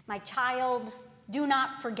 My child, do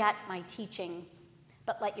not forget my teaching,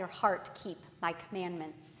 but let your heart keep my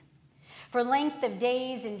commandments. For length of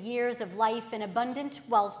days and years of life and abundant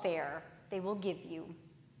welfare they will give you.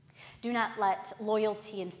 Do not let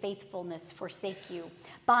loyalty and faithfulness forsake you.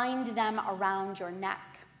 Bind them around your neck.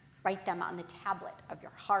 Write them on the tablet of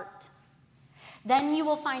your heart. Then you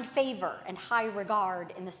will find favor and high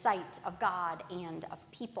regard in the sight of God and of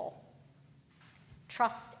people.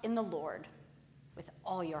 Trust in the Lord with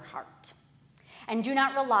all your heart, and do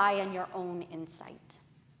not rely on your own insight.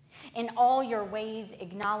 In all your ways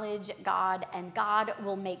acknowledge God, and God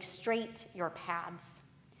will make straight your paths.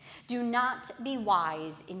 Do not be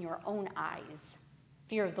wise in your own eyes.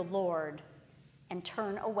 Fear the Lord and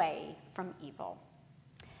turn away from evil.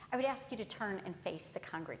 I would ask you to turn and face the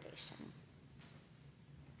congregation.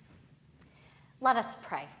 Let us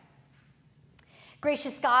pray.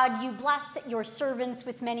 Gracious God, you bless your servants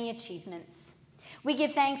with many achievements. We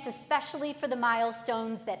give thanks especially for the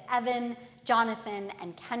milestones that Evan, Jonathan,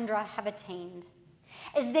 and Kendra have attained.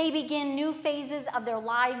 As they begin new phases of their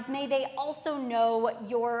lives, may they also know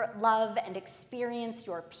your love and experience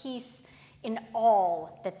your peace in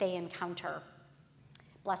all that they encounter.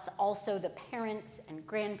 Bless also the parents and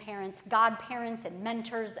grandparents, godparents, and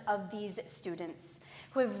mentors of these students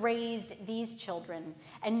who have raised these children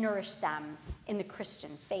and nourished them in the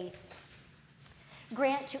Christian faith.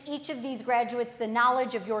 Grant to each of these graduates the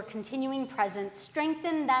knowledge of your continuing presence.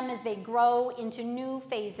 Strengthen them as they grow into new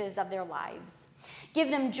phases of their lives. Give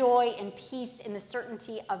them joy and peace in the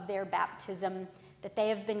certainty of their baptism, that they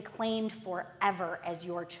have been claimed forever as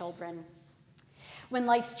your children. When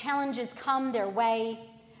life's challenges come their way,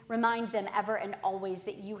 remind them ever and always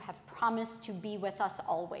that you have promised to be with us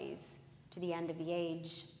always, to the end of the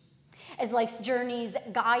age. As life's journeys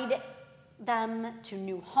guide them to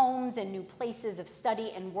new homes and new places of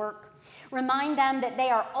study and work, remind them that they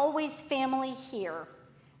are always family here,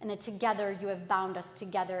 and that together you have bound us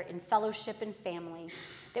together in fellowship and family,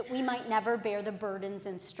 that we might never bear the burdens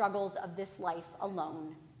and struggles of this life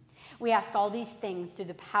alone. We ask all these things through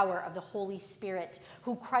the power of the Holy Spirit,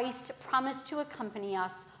 who Christ promised to accompany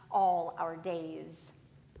us all our days.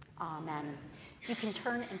 Amen. You can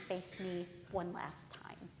turn and face me one last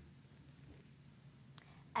time.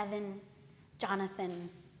 Evan, Jonathan,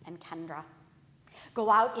 and Kendra, go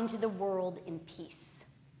out into the world in peace.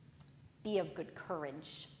 Be of good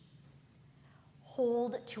courage.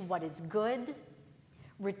 Hold to what is good.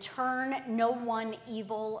 Return no one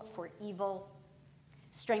evil for evil.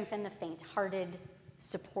 Strengthen the faint-hearted.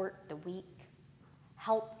 Support the weak.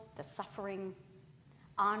 Help the suffering.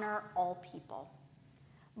 Honor all people.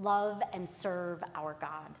 Love and serve our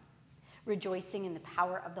God, rejoicing in the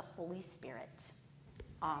power of the Holy Spirit.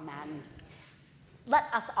 Amen. Let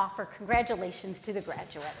us offer congratulations to the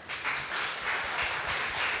graduates.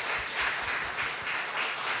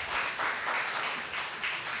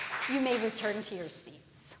 You may return to your seats.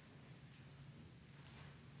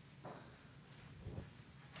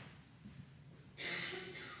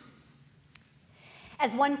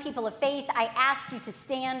 As one people of faith, I ask you to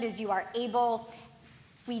stand as you are able.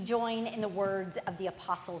 We join in the words of the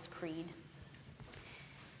Apostles' Creed.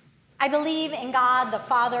 I believe in God, the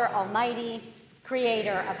Father Almighty,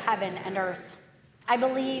 creator of heaven and earth. I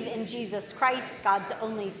believe in Jesus Christ, God's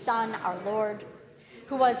only Son, our Lord,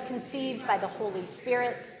 who was conceived by the Holy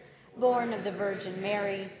Spirit, born of the Virgin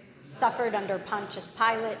Mary, suffered under Pontius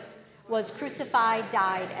Pilate, was crucified,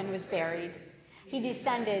 died, and was buried. He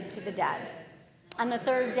descended to the dead. On the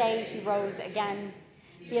third day, he rose again.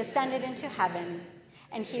 He ascended into heaven,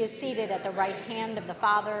 and he is seated at the right hand of the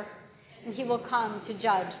Father, and he will come to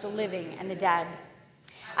judge the living and the dead.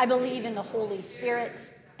 I believe in the Holy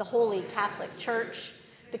Spirit, the Holy Catholic Church,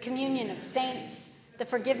 the communion of saints, the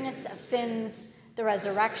forgiveness of sins, the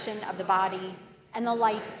resurrection of the body, and the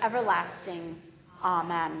life everlasting.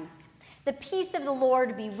 Amen. The peace of the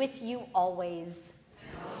Lord be with you always.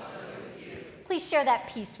 And also with you. Please share that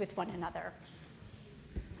peace with one another.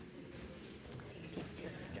 Peace be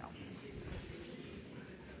with you, Joe.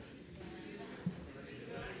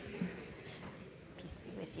 Peace be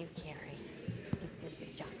with you, Carrie. Peace be with you,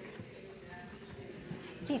 Chuck.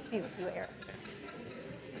 Peace be with you, Eric.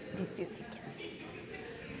 Peace be with you, Kim.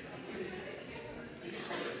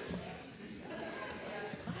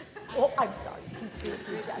 Oh, I'm sorry. Peace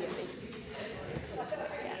be with you, Betsy.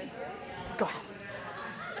 Go ahead.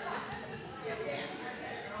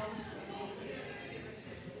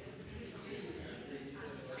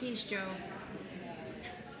 Peace, Joe.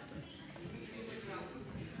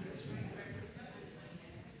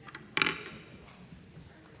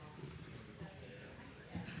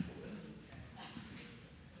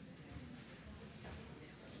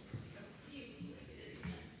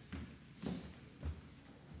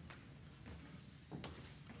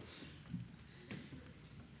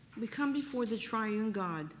 We come before the triune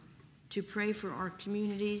God to pray for our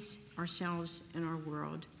communities, ourselves, and our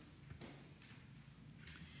world.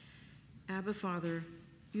 Abba, Father,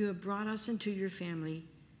 you have brought us into your family,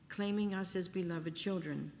 claiming us as beloved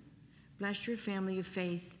children. Bless your family of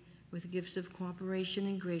faith with gifts of cooperation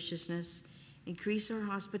and graciousness. Increase our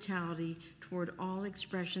hospitality toward all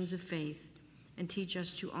expressions of faith, and teach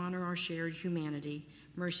us to honor our shared humanity.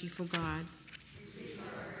 Merciful God,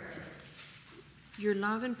 your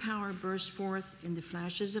love and power burst forth in the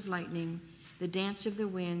flashes of lightning, the dance of the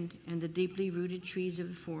wind, and the deeply rooted trees of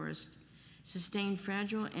the forest. Sustain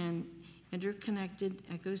fragile and interconnected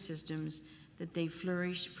ecosystems that they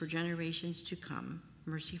flourish for generations to come.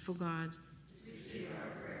 Merciful God,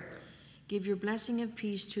 give your blessing of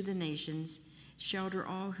peace to the nations. Shelter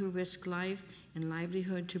all who risk life and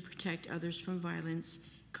livelihood to protect others from violence,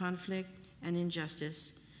 conflict, and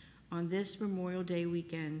injustice. On this Memorial Day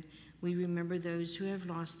weekend, we remember those who have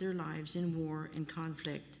lost their lives in war and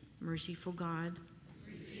conflict. Merciful God,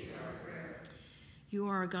 receive our prayer. You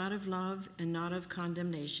are a God of love and not of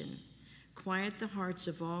condemnation. Quiet the hearts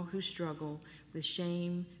of all who struggle with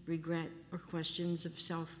shame, regret, or questions of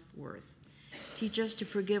self-worth. Teach us to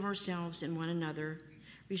forgive ourselves and one another.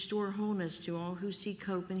 Restore wholeness to all who seek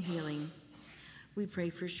hope and healing. We pray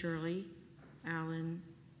for Shirley, Alan,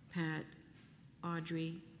 Pat,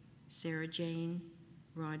 Audrey, Sarah Jane,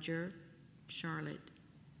 Roger, Charlotte,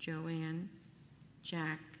 Joanne,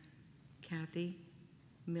 Jack, Kathy,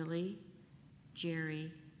 Millie,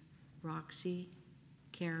 Jerry, Roxy,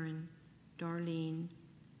 Karen, Darlene,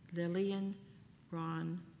 Lillian,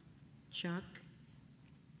 Ron, Chuck,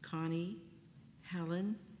 Connie,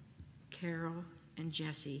 Helen, Carol, and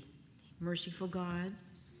Jesse. Merciful God,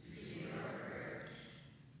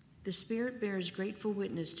 the Spirit bears grateful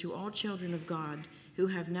witness to all children of God who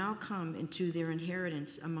have now come into their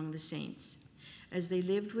inheritance among the saints. As they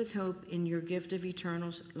lived with hope in your gift of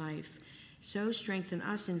eternal life, so strengthen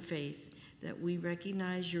us in faith that we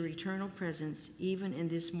recognize your eternal presence even in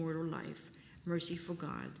this mortal life. Merciful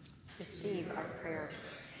God, Receive our prayer.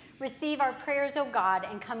 Receive our prayers, O God,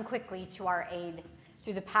 and come quickly to our aid.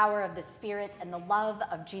 Through the power of the Spirit and the love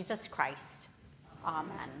of Jesus Christ.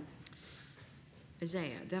 Amen.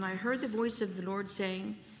 Isaiah, then I heard the voice of the Lord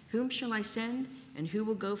saying, whom shall I send, and who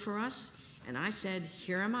will go for us? And I said,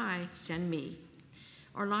 here am I, send me.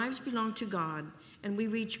 Our lives belong to God, and we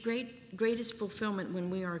reach greatest fulfillment when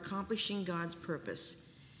we are accomplishing God's purpose.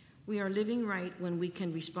 We are living right when we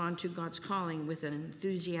can respond to God's calling with an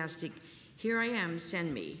enthusiastic, here I am,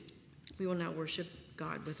 send me. We will now worship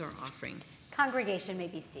God with our offering. Congregation may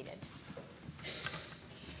be seated.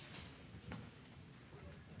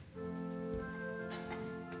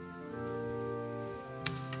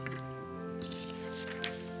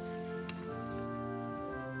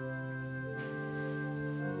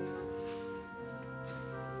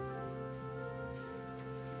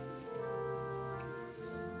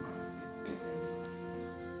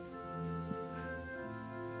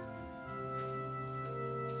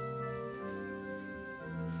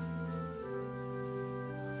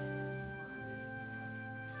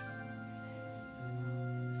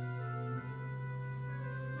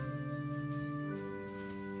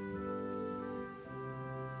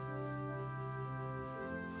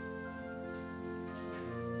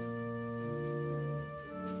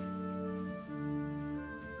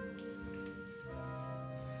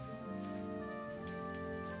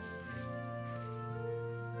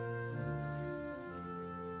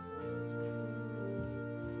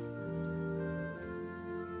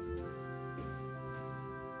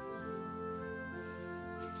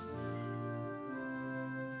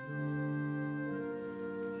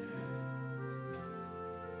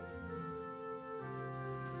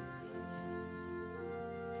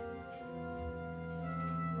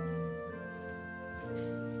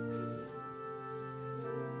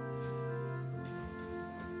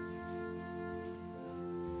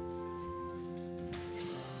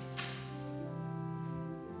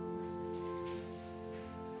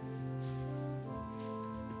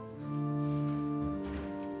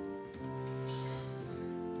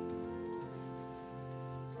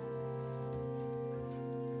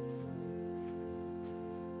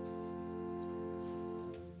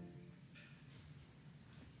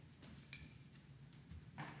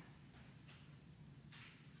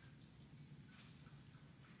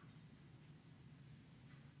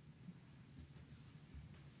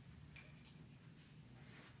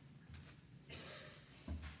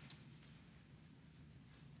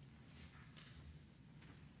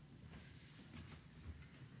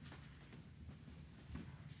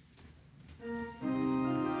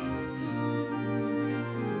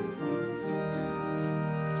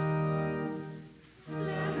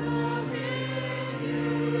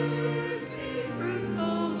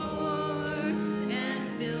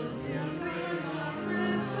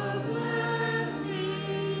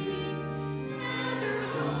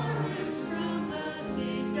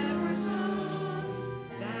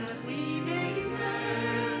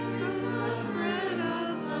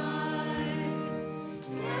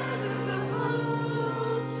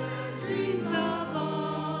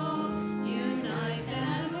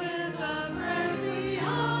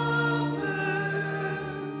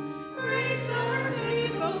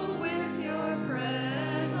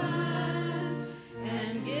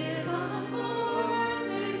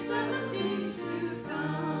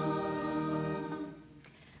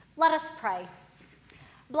 pray.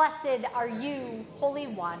 Blessed are you, Holy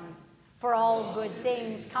One, for all good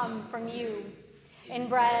things come from you. In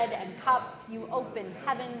bread and cup you open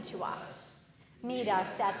heaven to us. Meet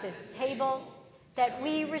us at this table, that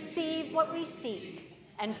we receive what we seek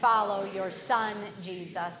and follow your Son,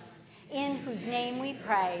 Jesus, in whose name we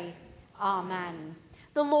pray. Amen.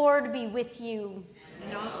 The Lord be with you.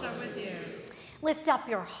 And also with you. Lift up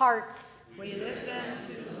your hearts. We lift them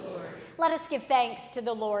to the Lord. Let us give thanks to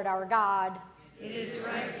the Lord our God. It is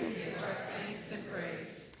right to give our thanks and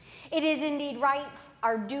praise. It is indeed right,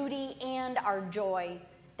 our duty and our joy,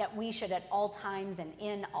 that we should at all times and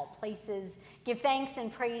in all places give thanks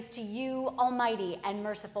and praise to you, Almighty and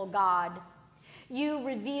merciful God. You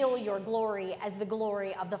reveal your glory as the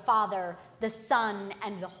glory of the Father, the Son,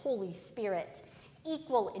 and the Holy Spirit,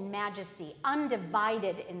 equal in majesty,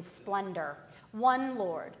 undivided in splendor, one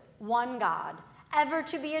Lord, one God, ever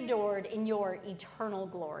to be adored in your eternal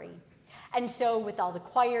glory. And so with all the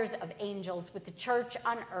choirs of angels, with the church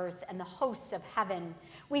on earth and the hosts of heaven,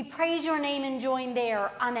 we praise your name and join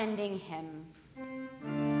their unending hymn.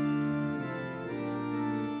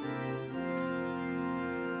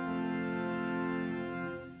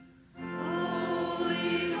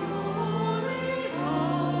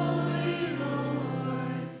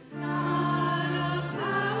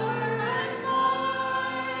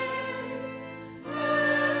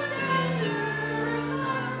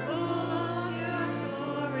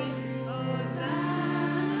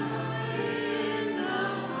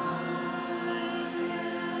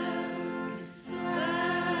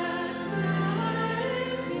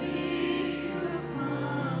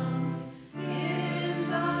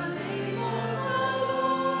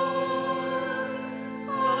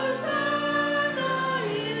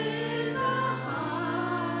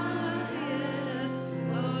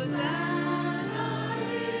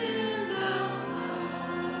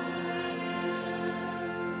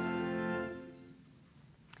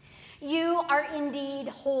 You are indeed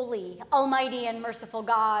holy, Almighty and merciful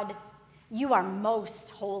God. You are most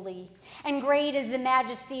holy, and great is the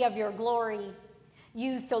majesty of your glory.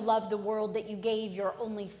 You so loved the world that you gave your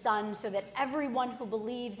only Son, so that everyone who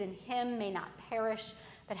believes in him may not perish,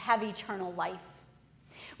 but have eternal life.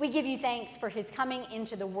 We give you thanks for his coming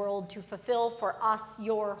into the world to fulfill for us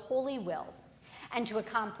your holy will, and to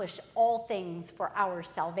accomplish all things for our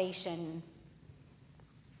salvation.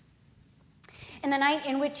 In the night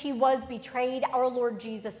in which he was betrayed, our Lord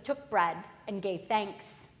Jesus took bread and gave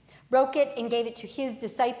thanks, broke it and gave it to his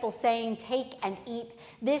disciples, saying, "Take and eat.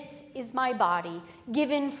 This is my body,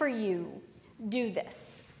 given for you. Do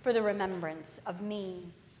this for the remembrance of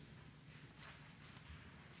me."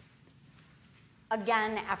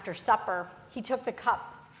 Again, after supper, he took the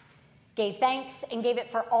cup, gave thanks, and gave it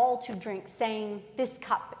for all to drink, saying, "This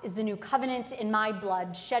cup is the new covenant in my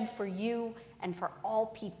blood, shed for you and for all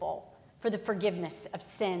people, for the forgiveness of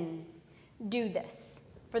sin. Do this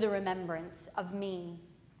for the remembrance of me."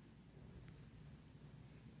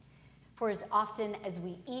 For as often as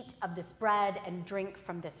we eat of this bread and drink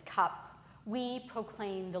from this cup, we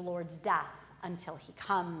proclaim the Lord's death until he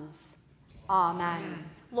comes. Amen.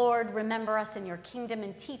 Lord, remember us in your kingdom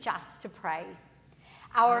and teach us to pray.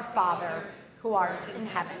 Our Father, who art in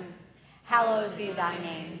heaven, hallowed be thy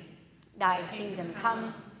name. Thy kingdom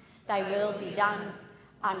come, thy will be done,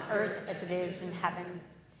 on earth as it is in heaven.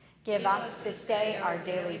 Give us this day our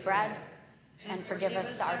daily bread, and forgive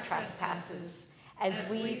us our trespasses, as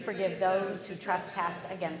we forgive those who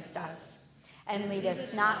trespass against us. And lead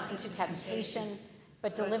us not into temptation,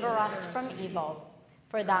 but deliver us from evil.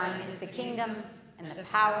 For thine is the kingdom, and the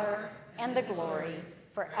power, and the glory,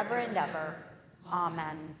 forever and ever.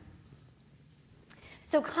 Amen.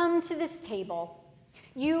 So come to this table,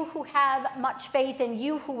 you who have much faith, and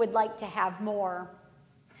you who would like to have more.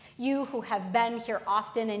 You who have been here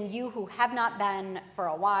often, and you who have not been for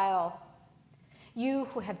a while. You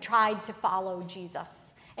who have tried to follow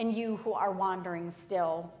Jesus, and you who are wandering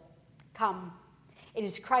still. Come. It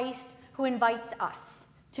is Christ who invites us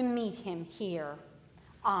to meet him here.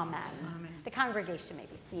 Amen. Amen. The congregation may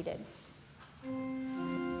be seated.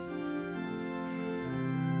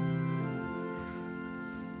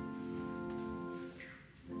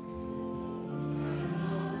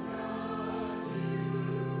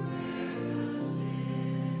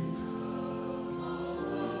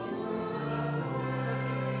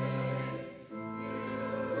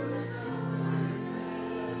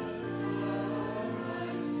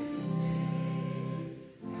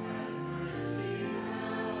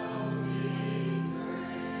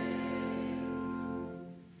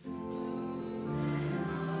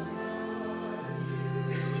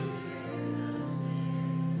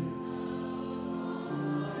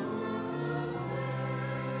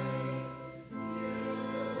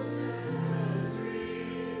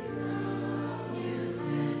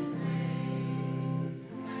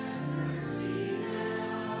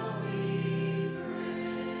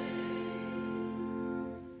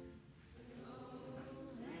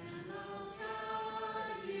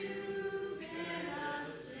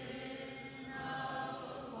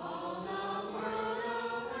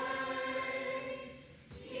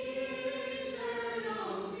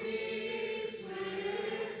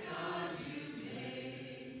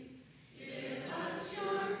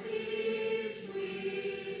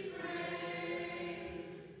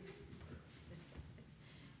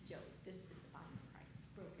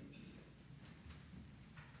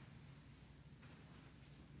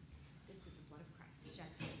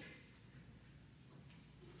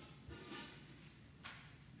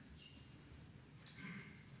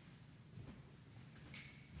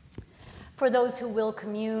 For those who will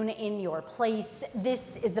commune in your place, this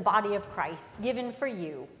is the body of Christ given for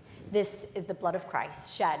you. This is the blood of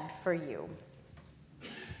Christ shed for you.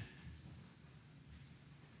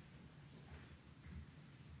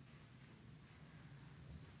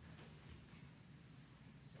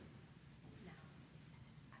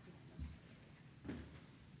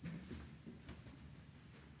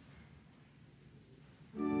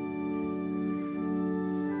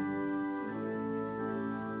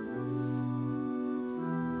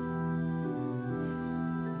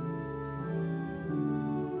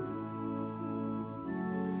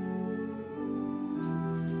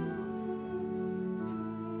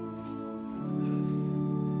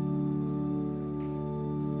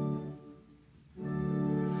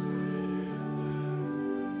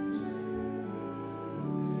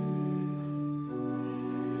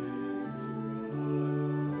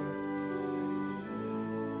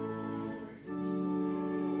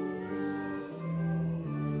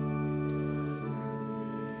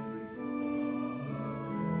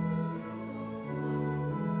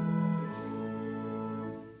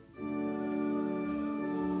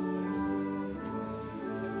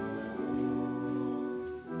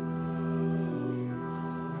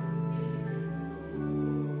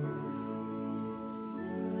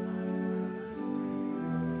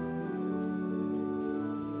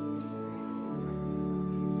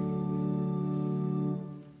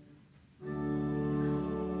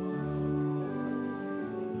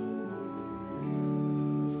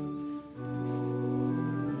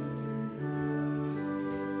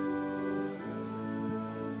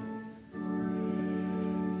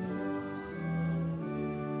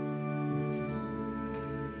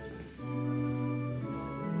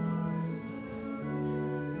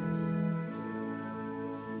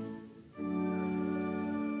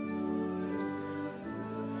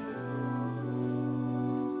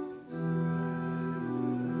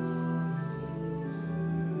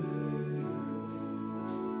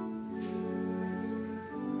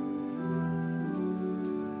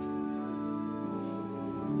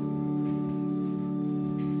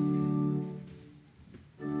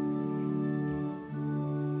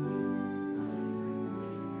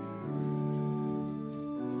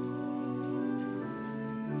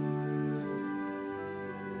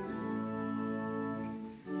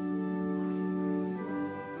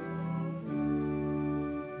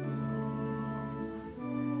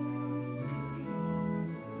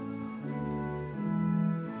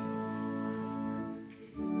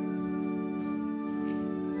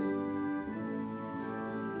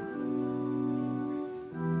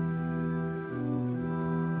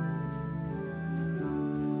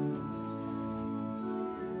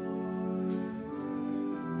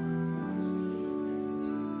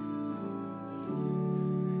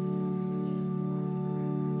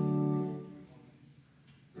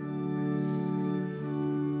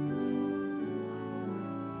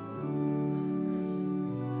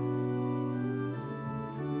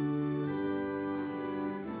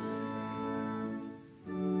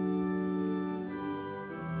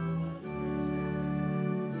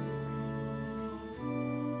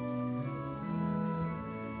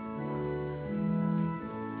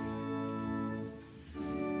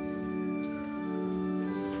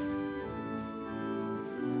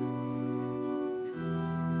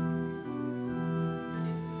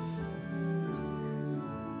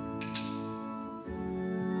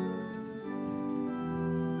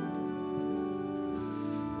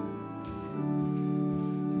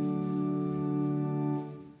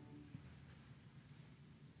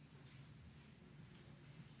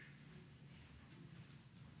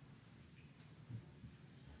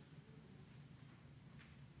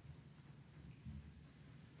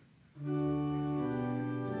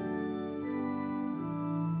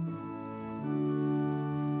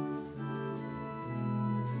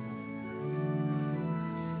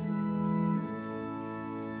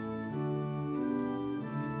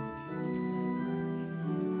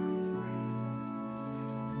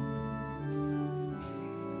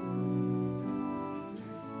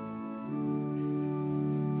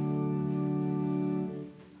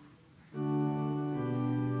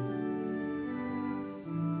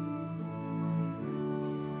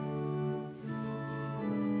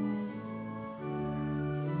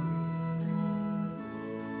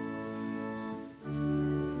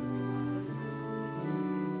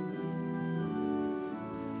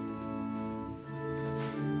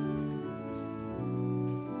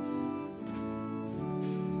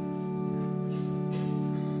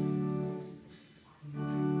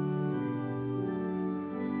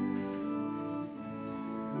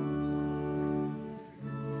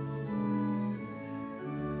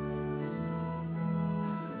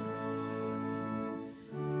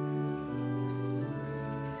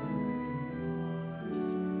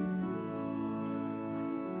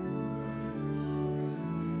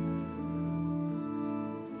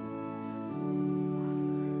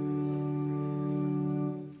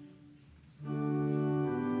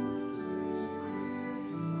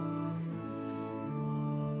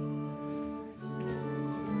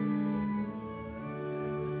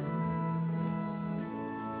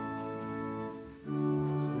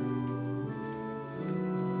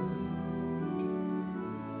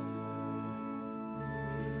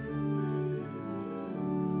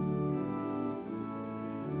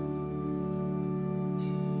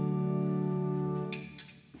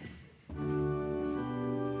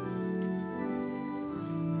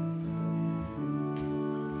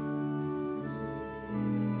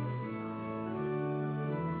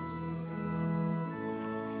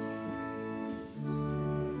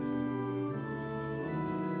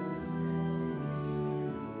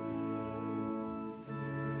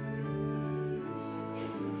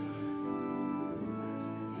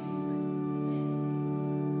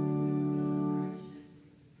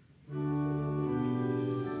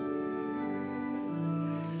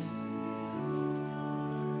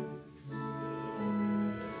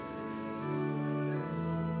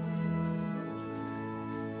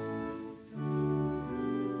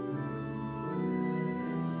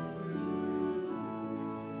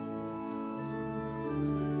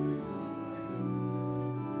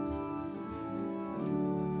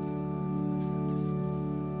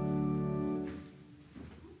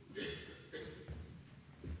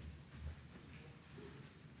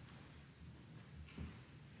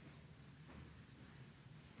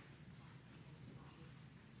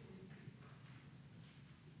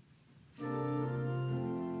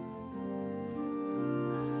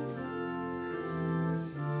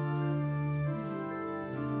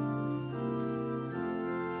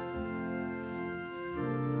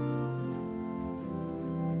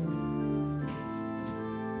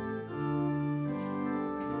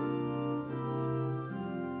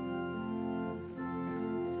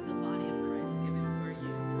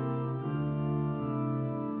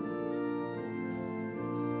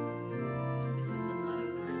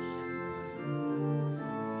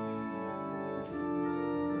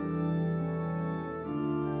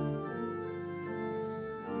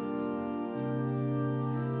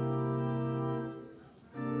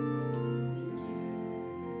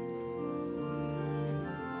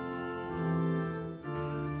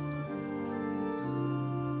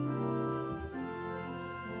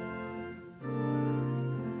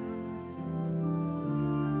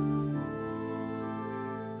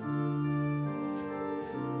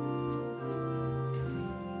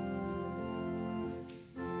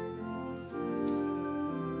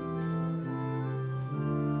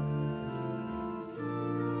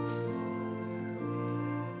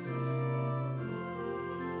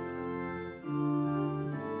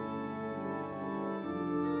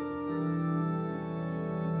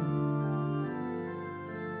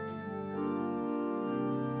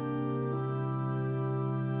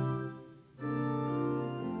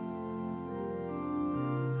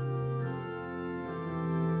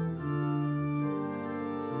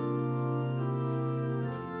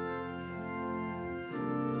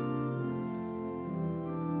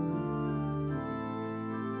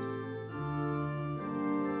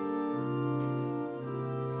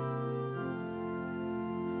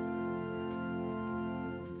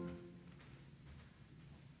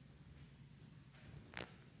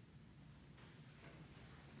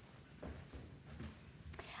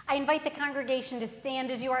 I invite the congregation to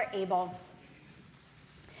stand as you are able.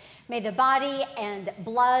 May the body and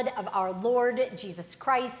blood of our Lord Jesus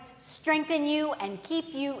Christ strengthen you and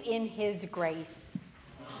keep you in his grace.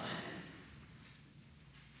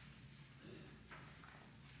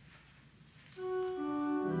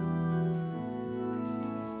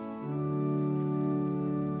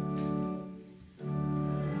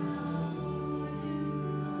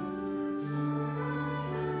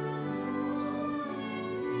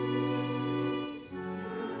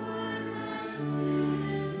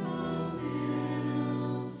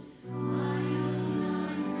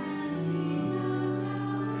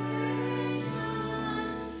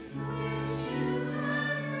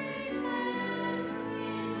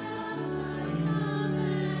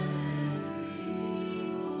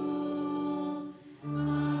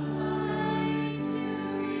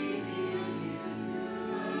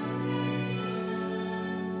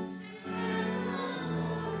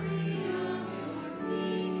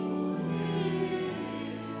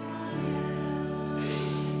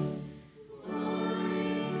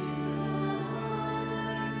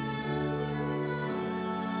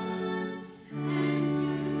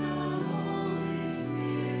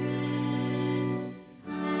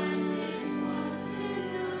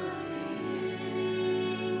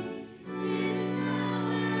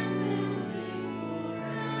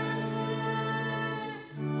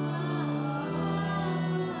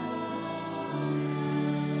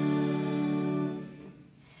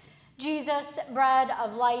 Jesus, bread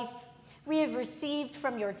of life, we have received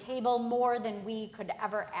from your table more than we could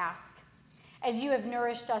ever ask. As you have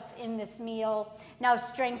nourished us in this meal, now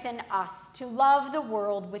strengthen us to love the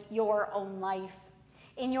world with your own life.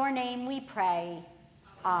 In your name we pray.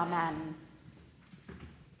 Amen.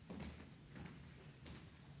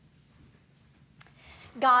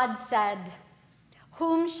 God said,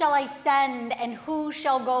 "Whom shall I send, and who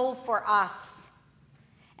shall go for us?"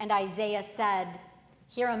 And Isaiah said,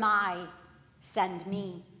 "Here am I, send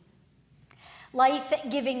me."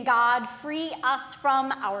 Life-giving God, free us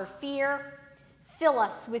from our fear, fill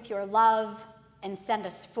us with your love, and send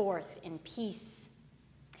us forth in peace.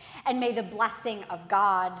 And may the blessing of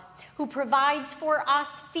God, who provides for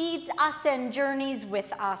us, feeds us, and journeys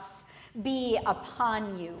with us, be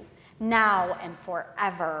upon you now and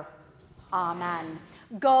forever. Amen.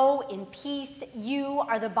 Go in peace. You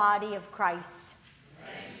are the body of Christ.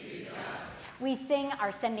 Thanks be to God. We sing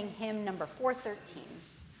our sending hymn number 413.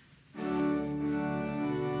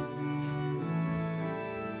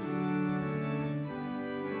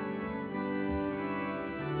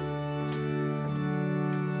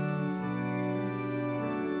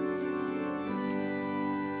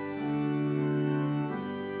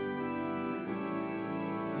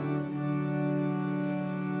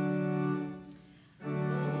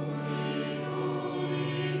 Holy,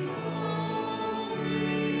 holy, Lord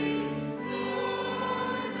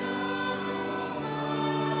God Almighty.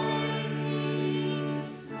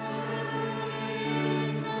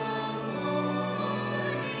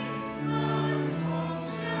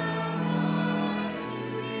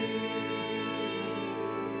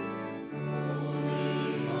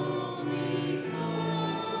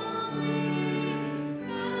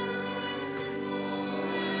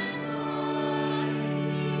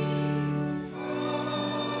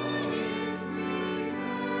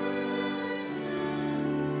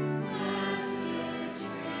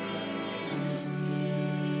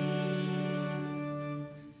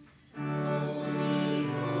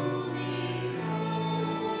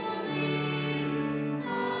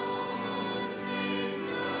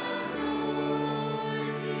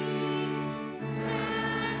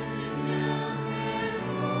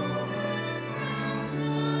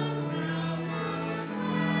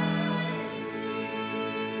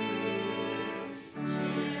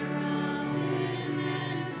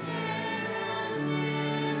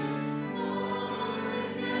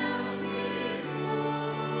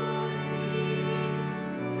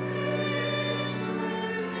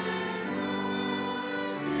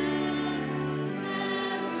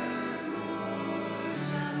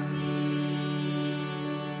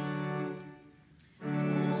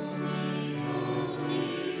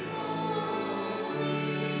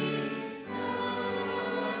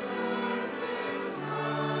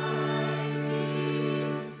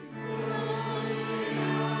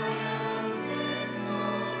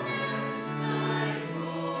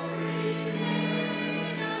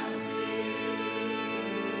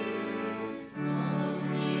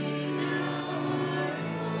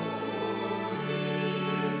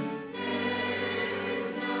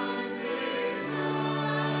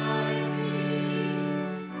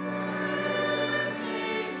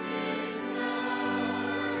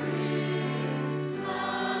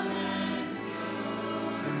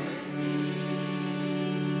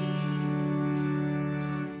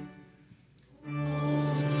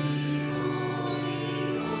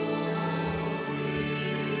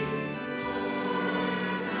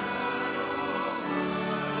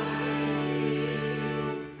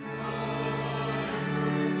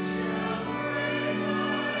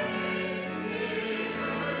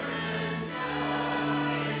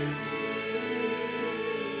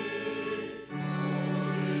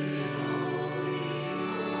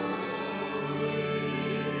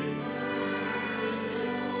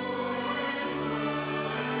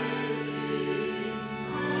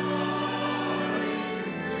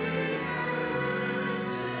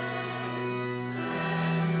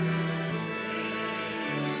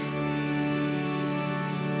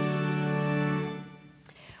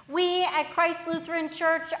 at Christ Lutheran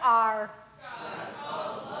Church are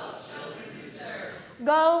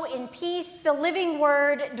go in peace. The living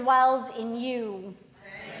word dwells in you.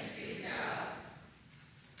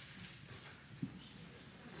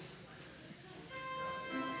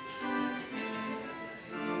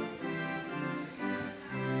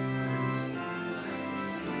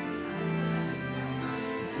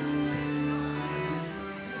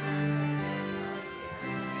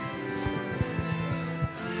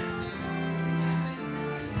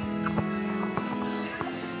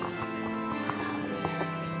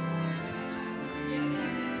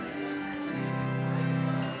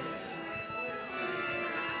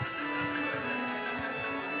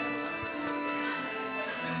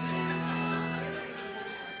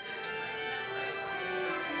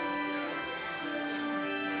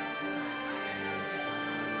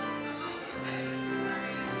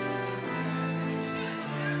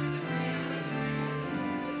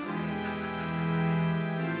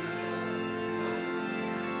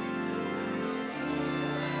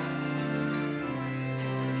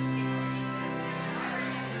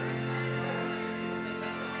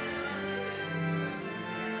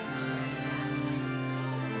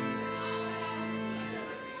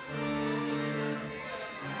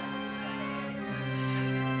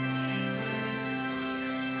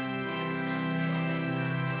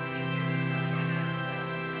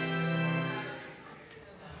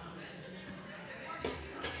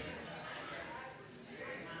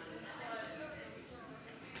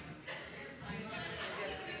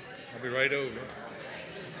 I'll be right over.